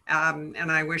to.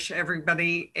 And I wish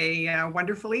everybody a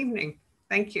wonderful evening.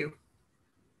 Thank you.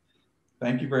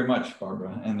 Thank you very much,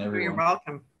 Barbara, and everyone. You're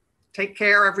welcome. Take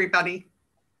care, everybody.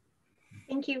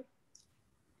 Thank you.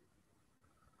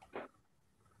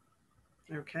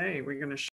 Okay, we're going to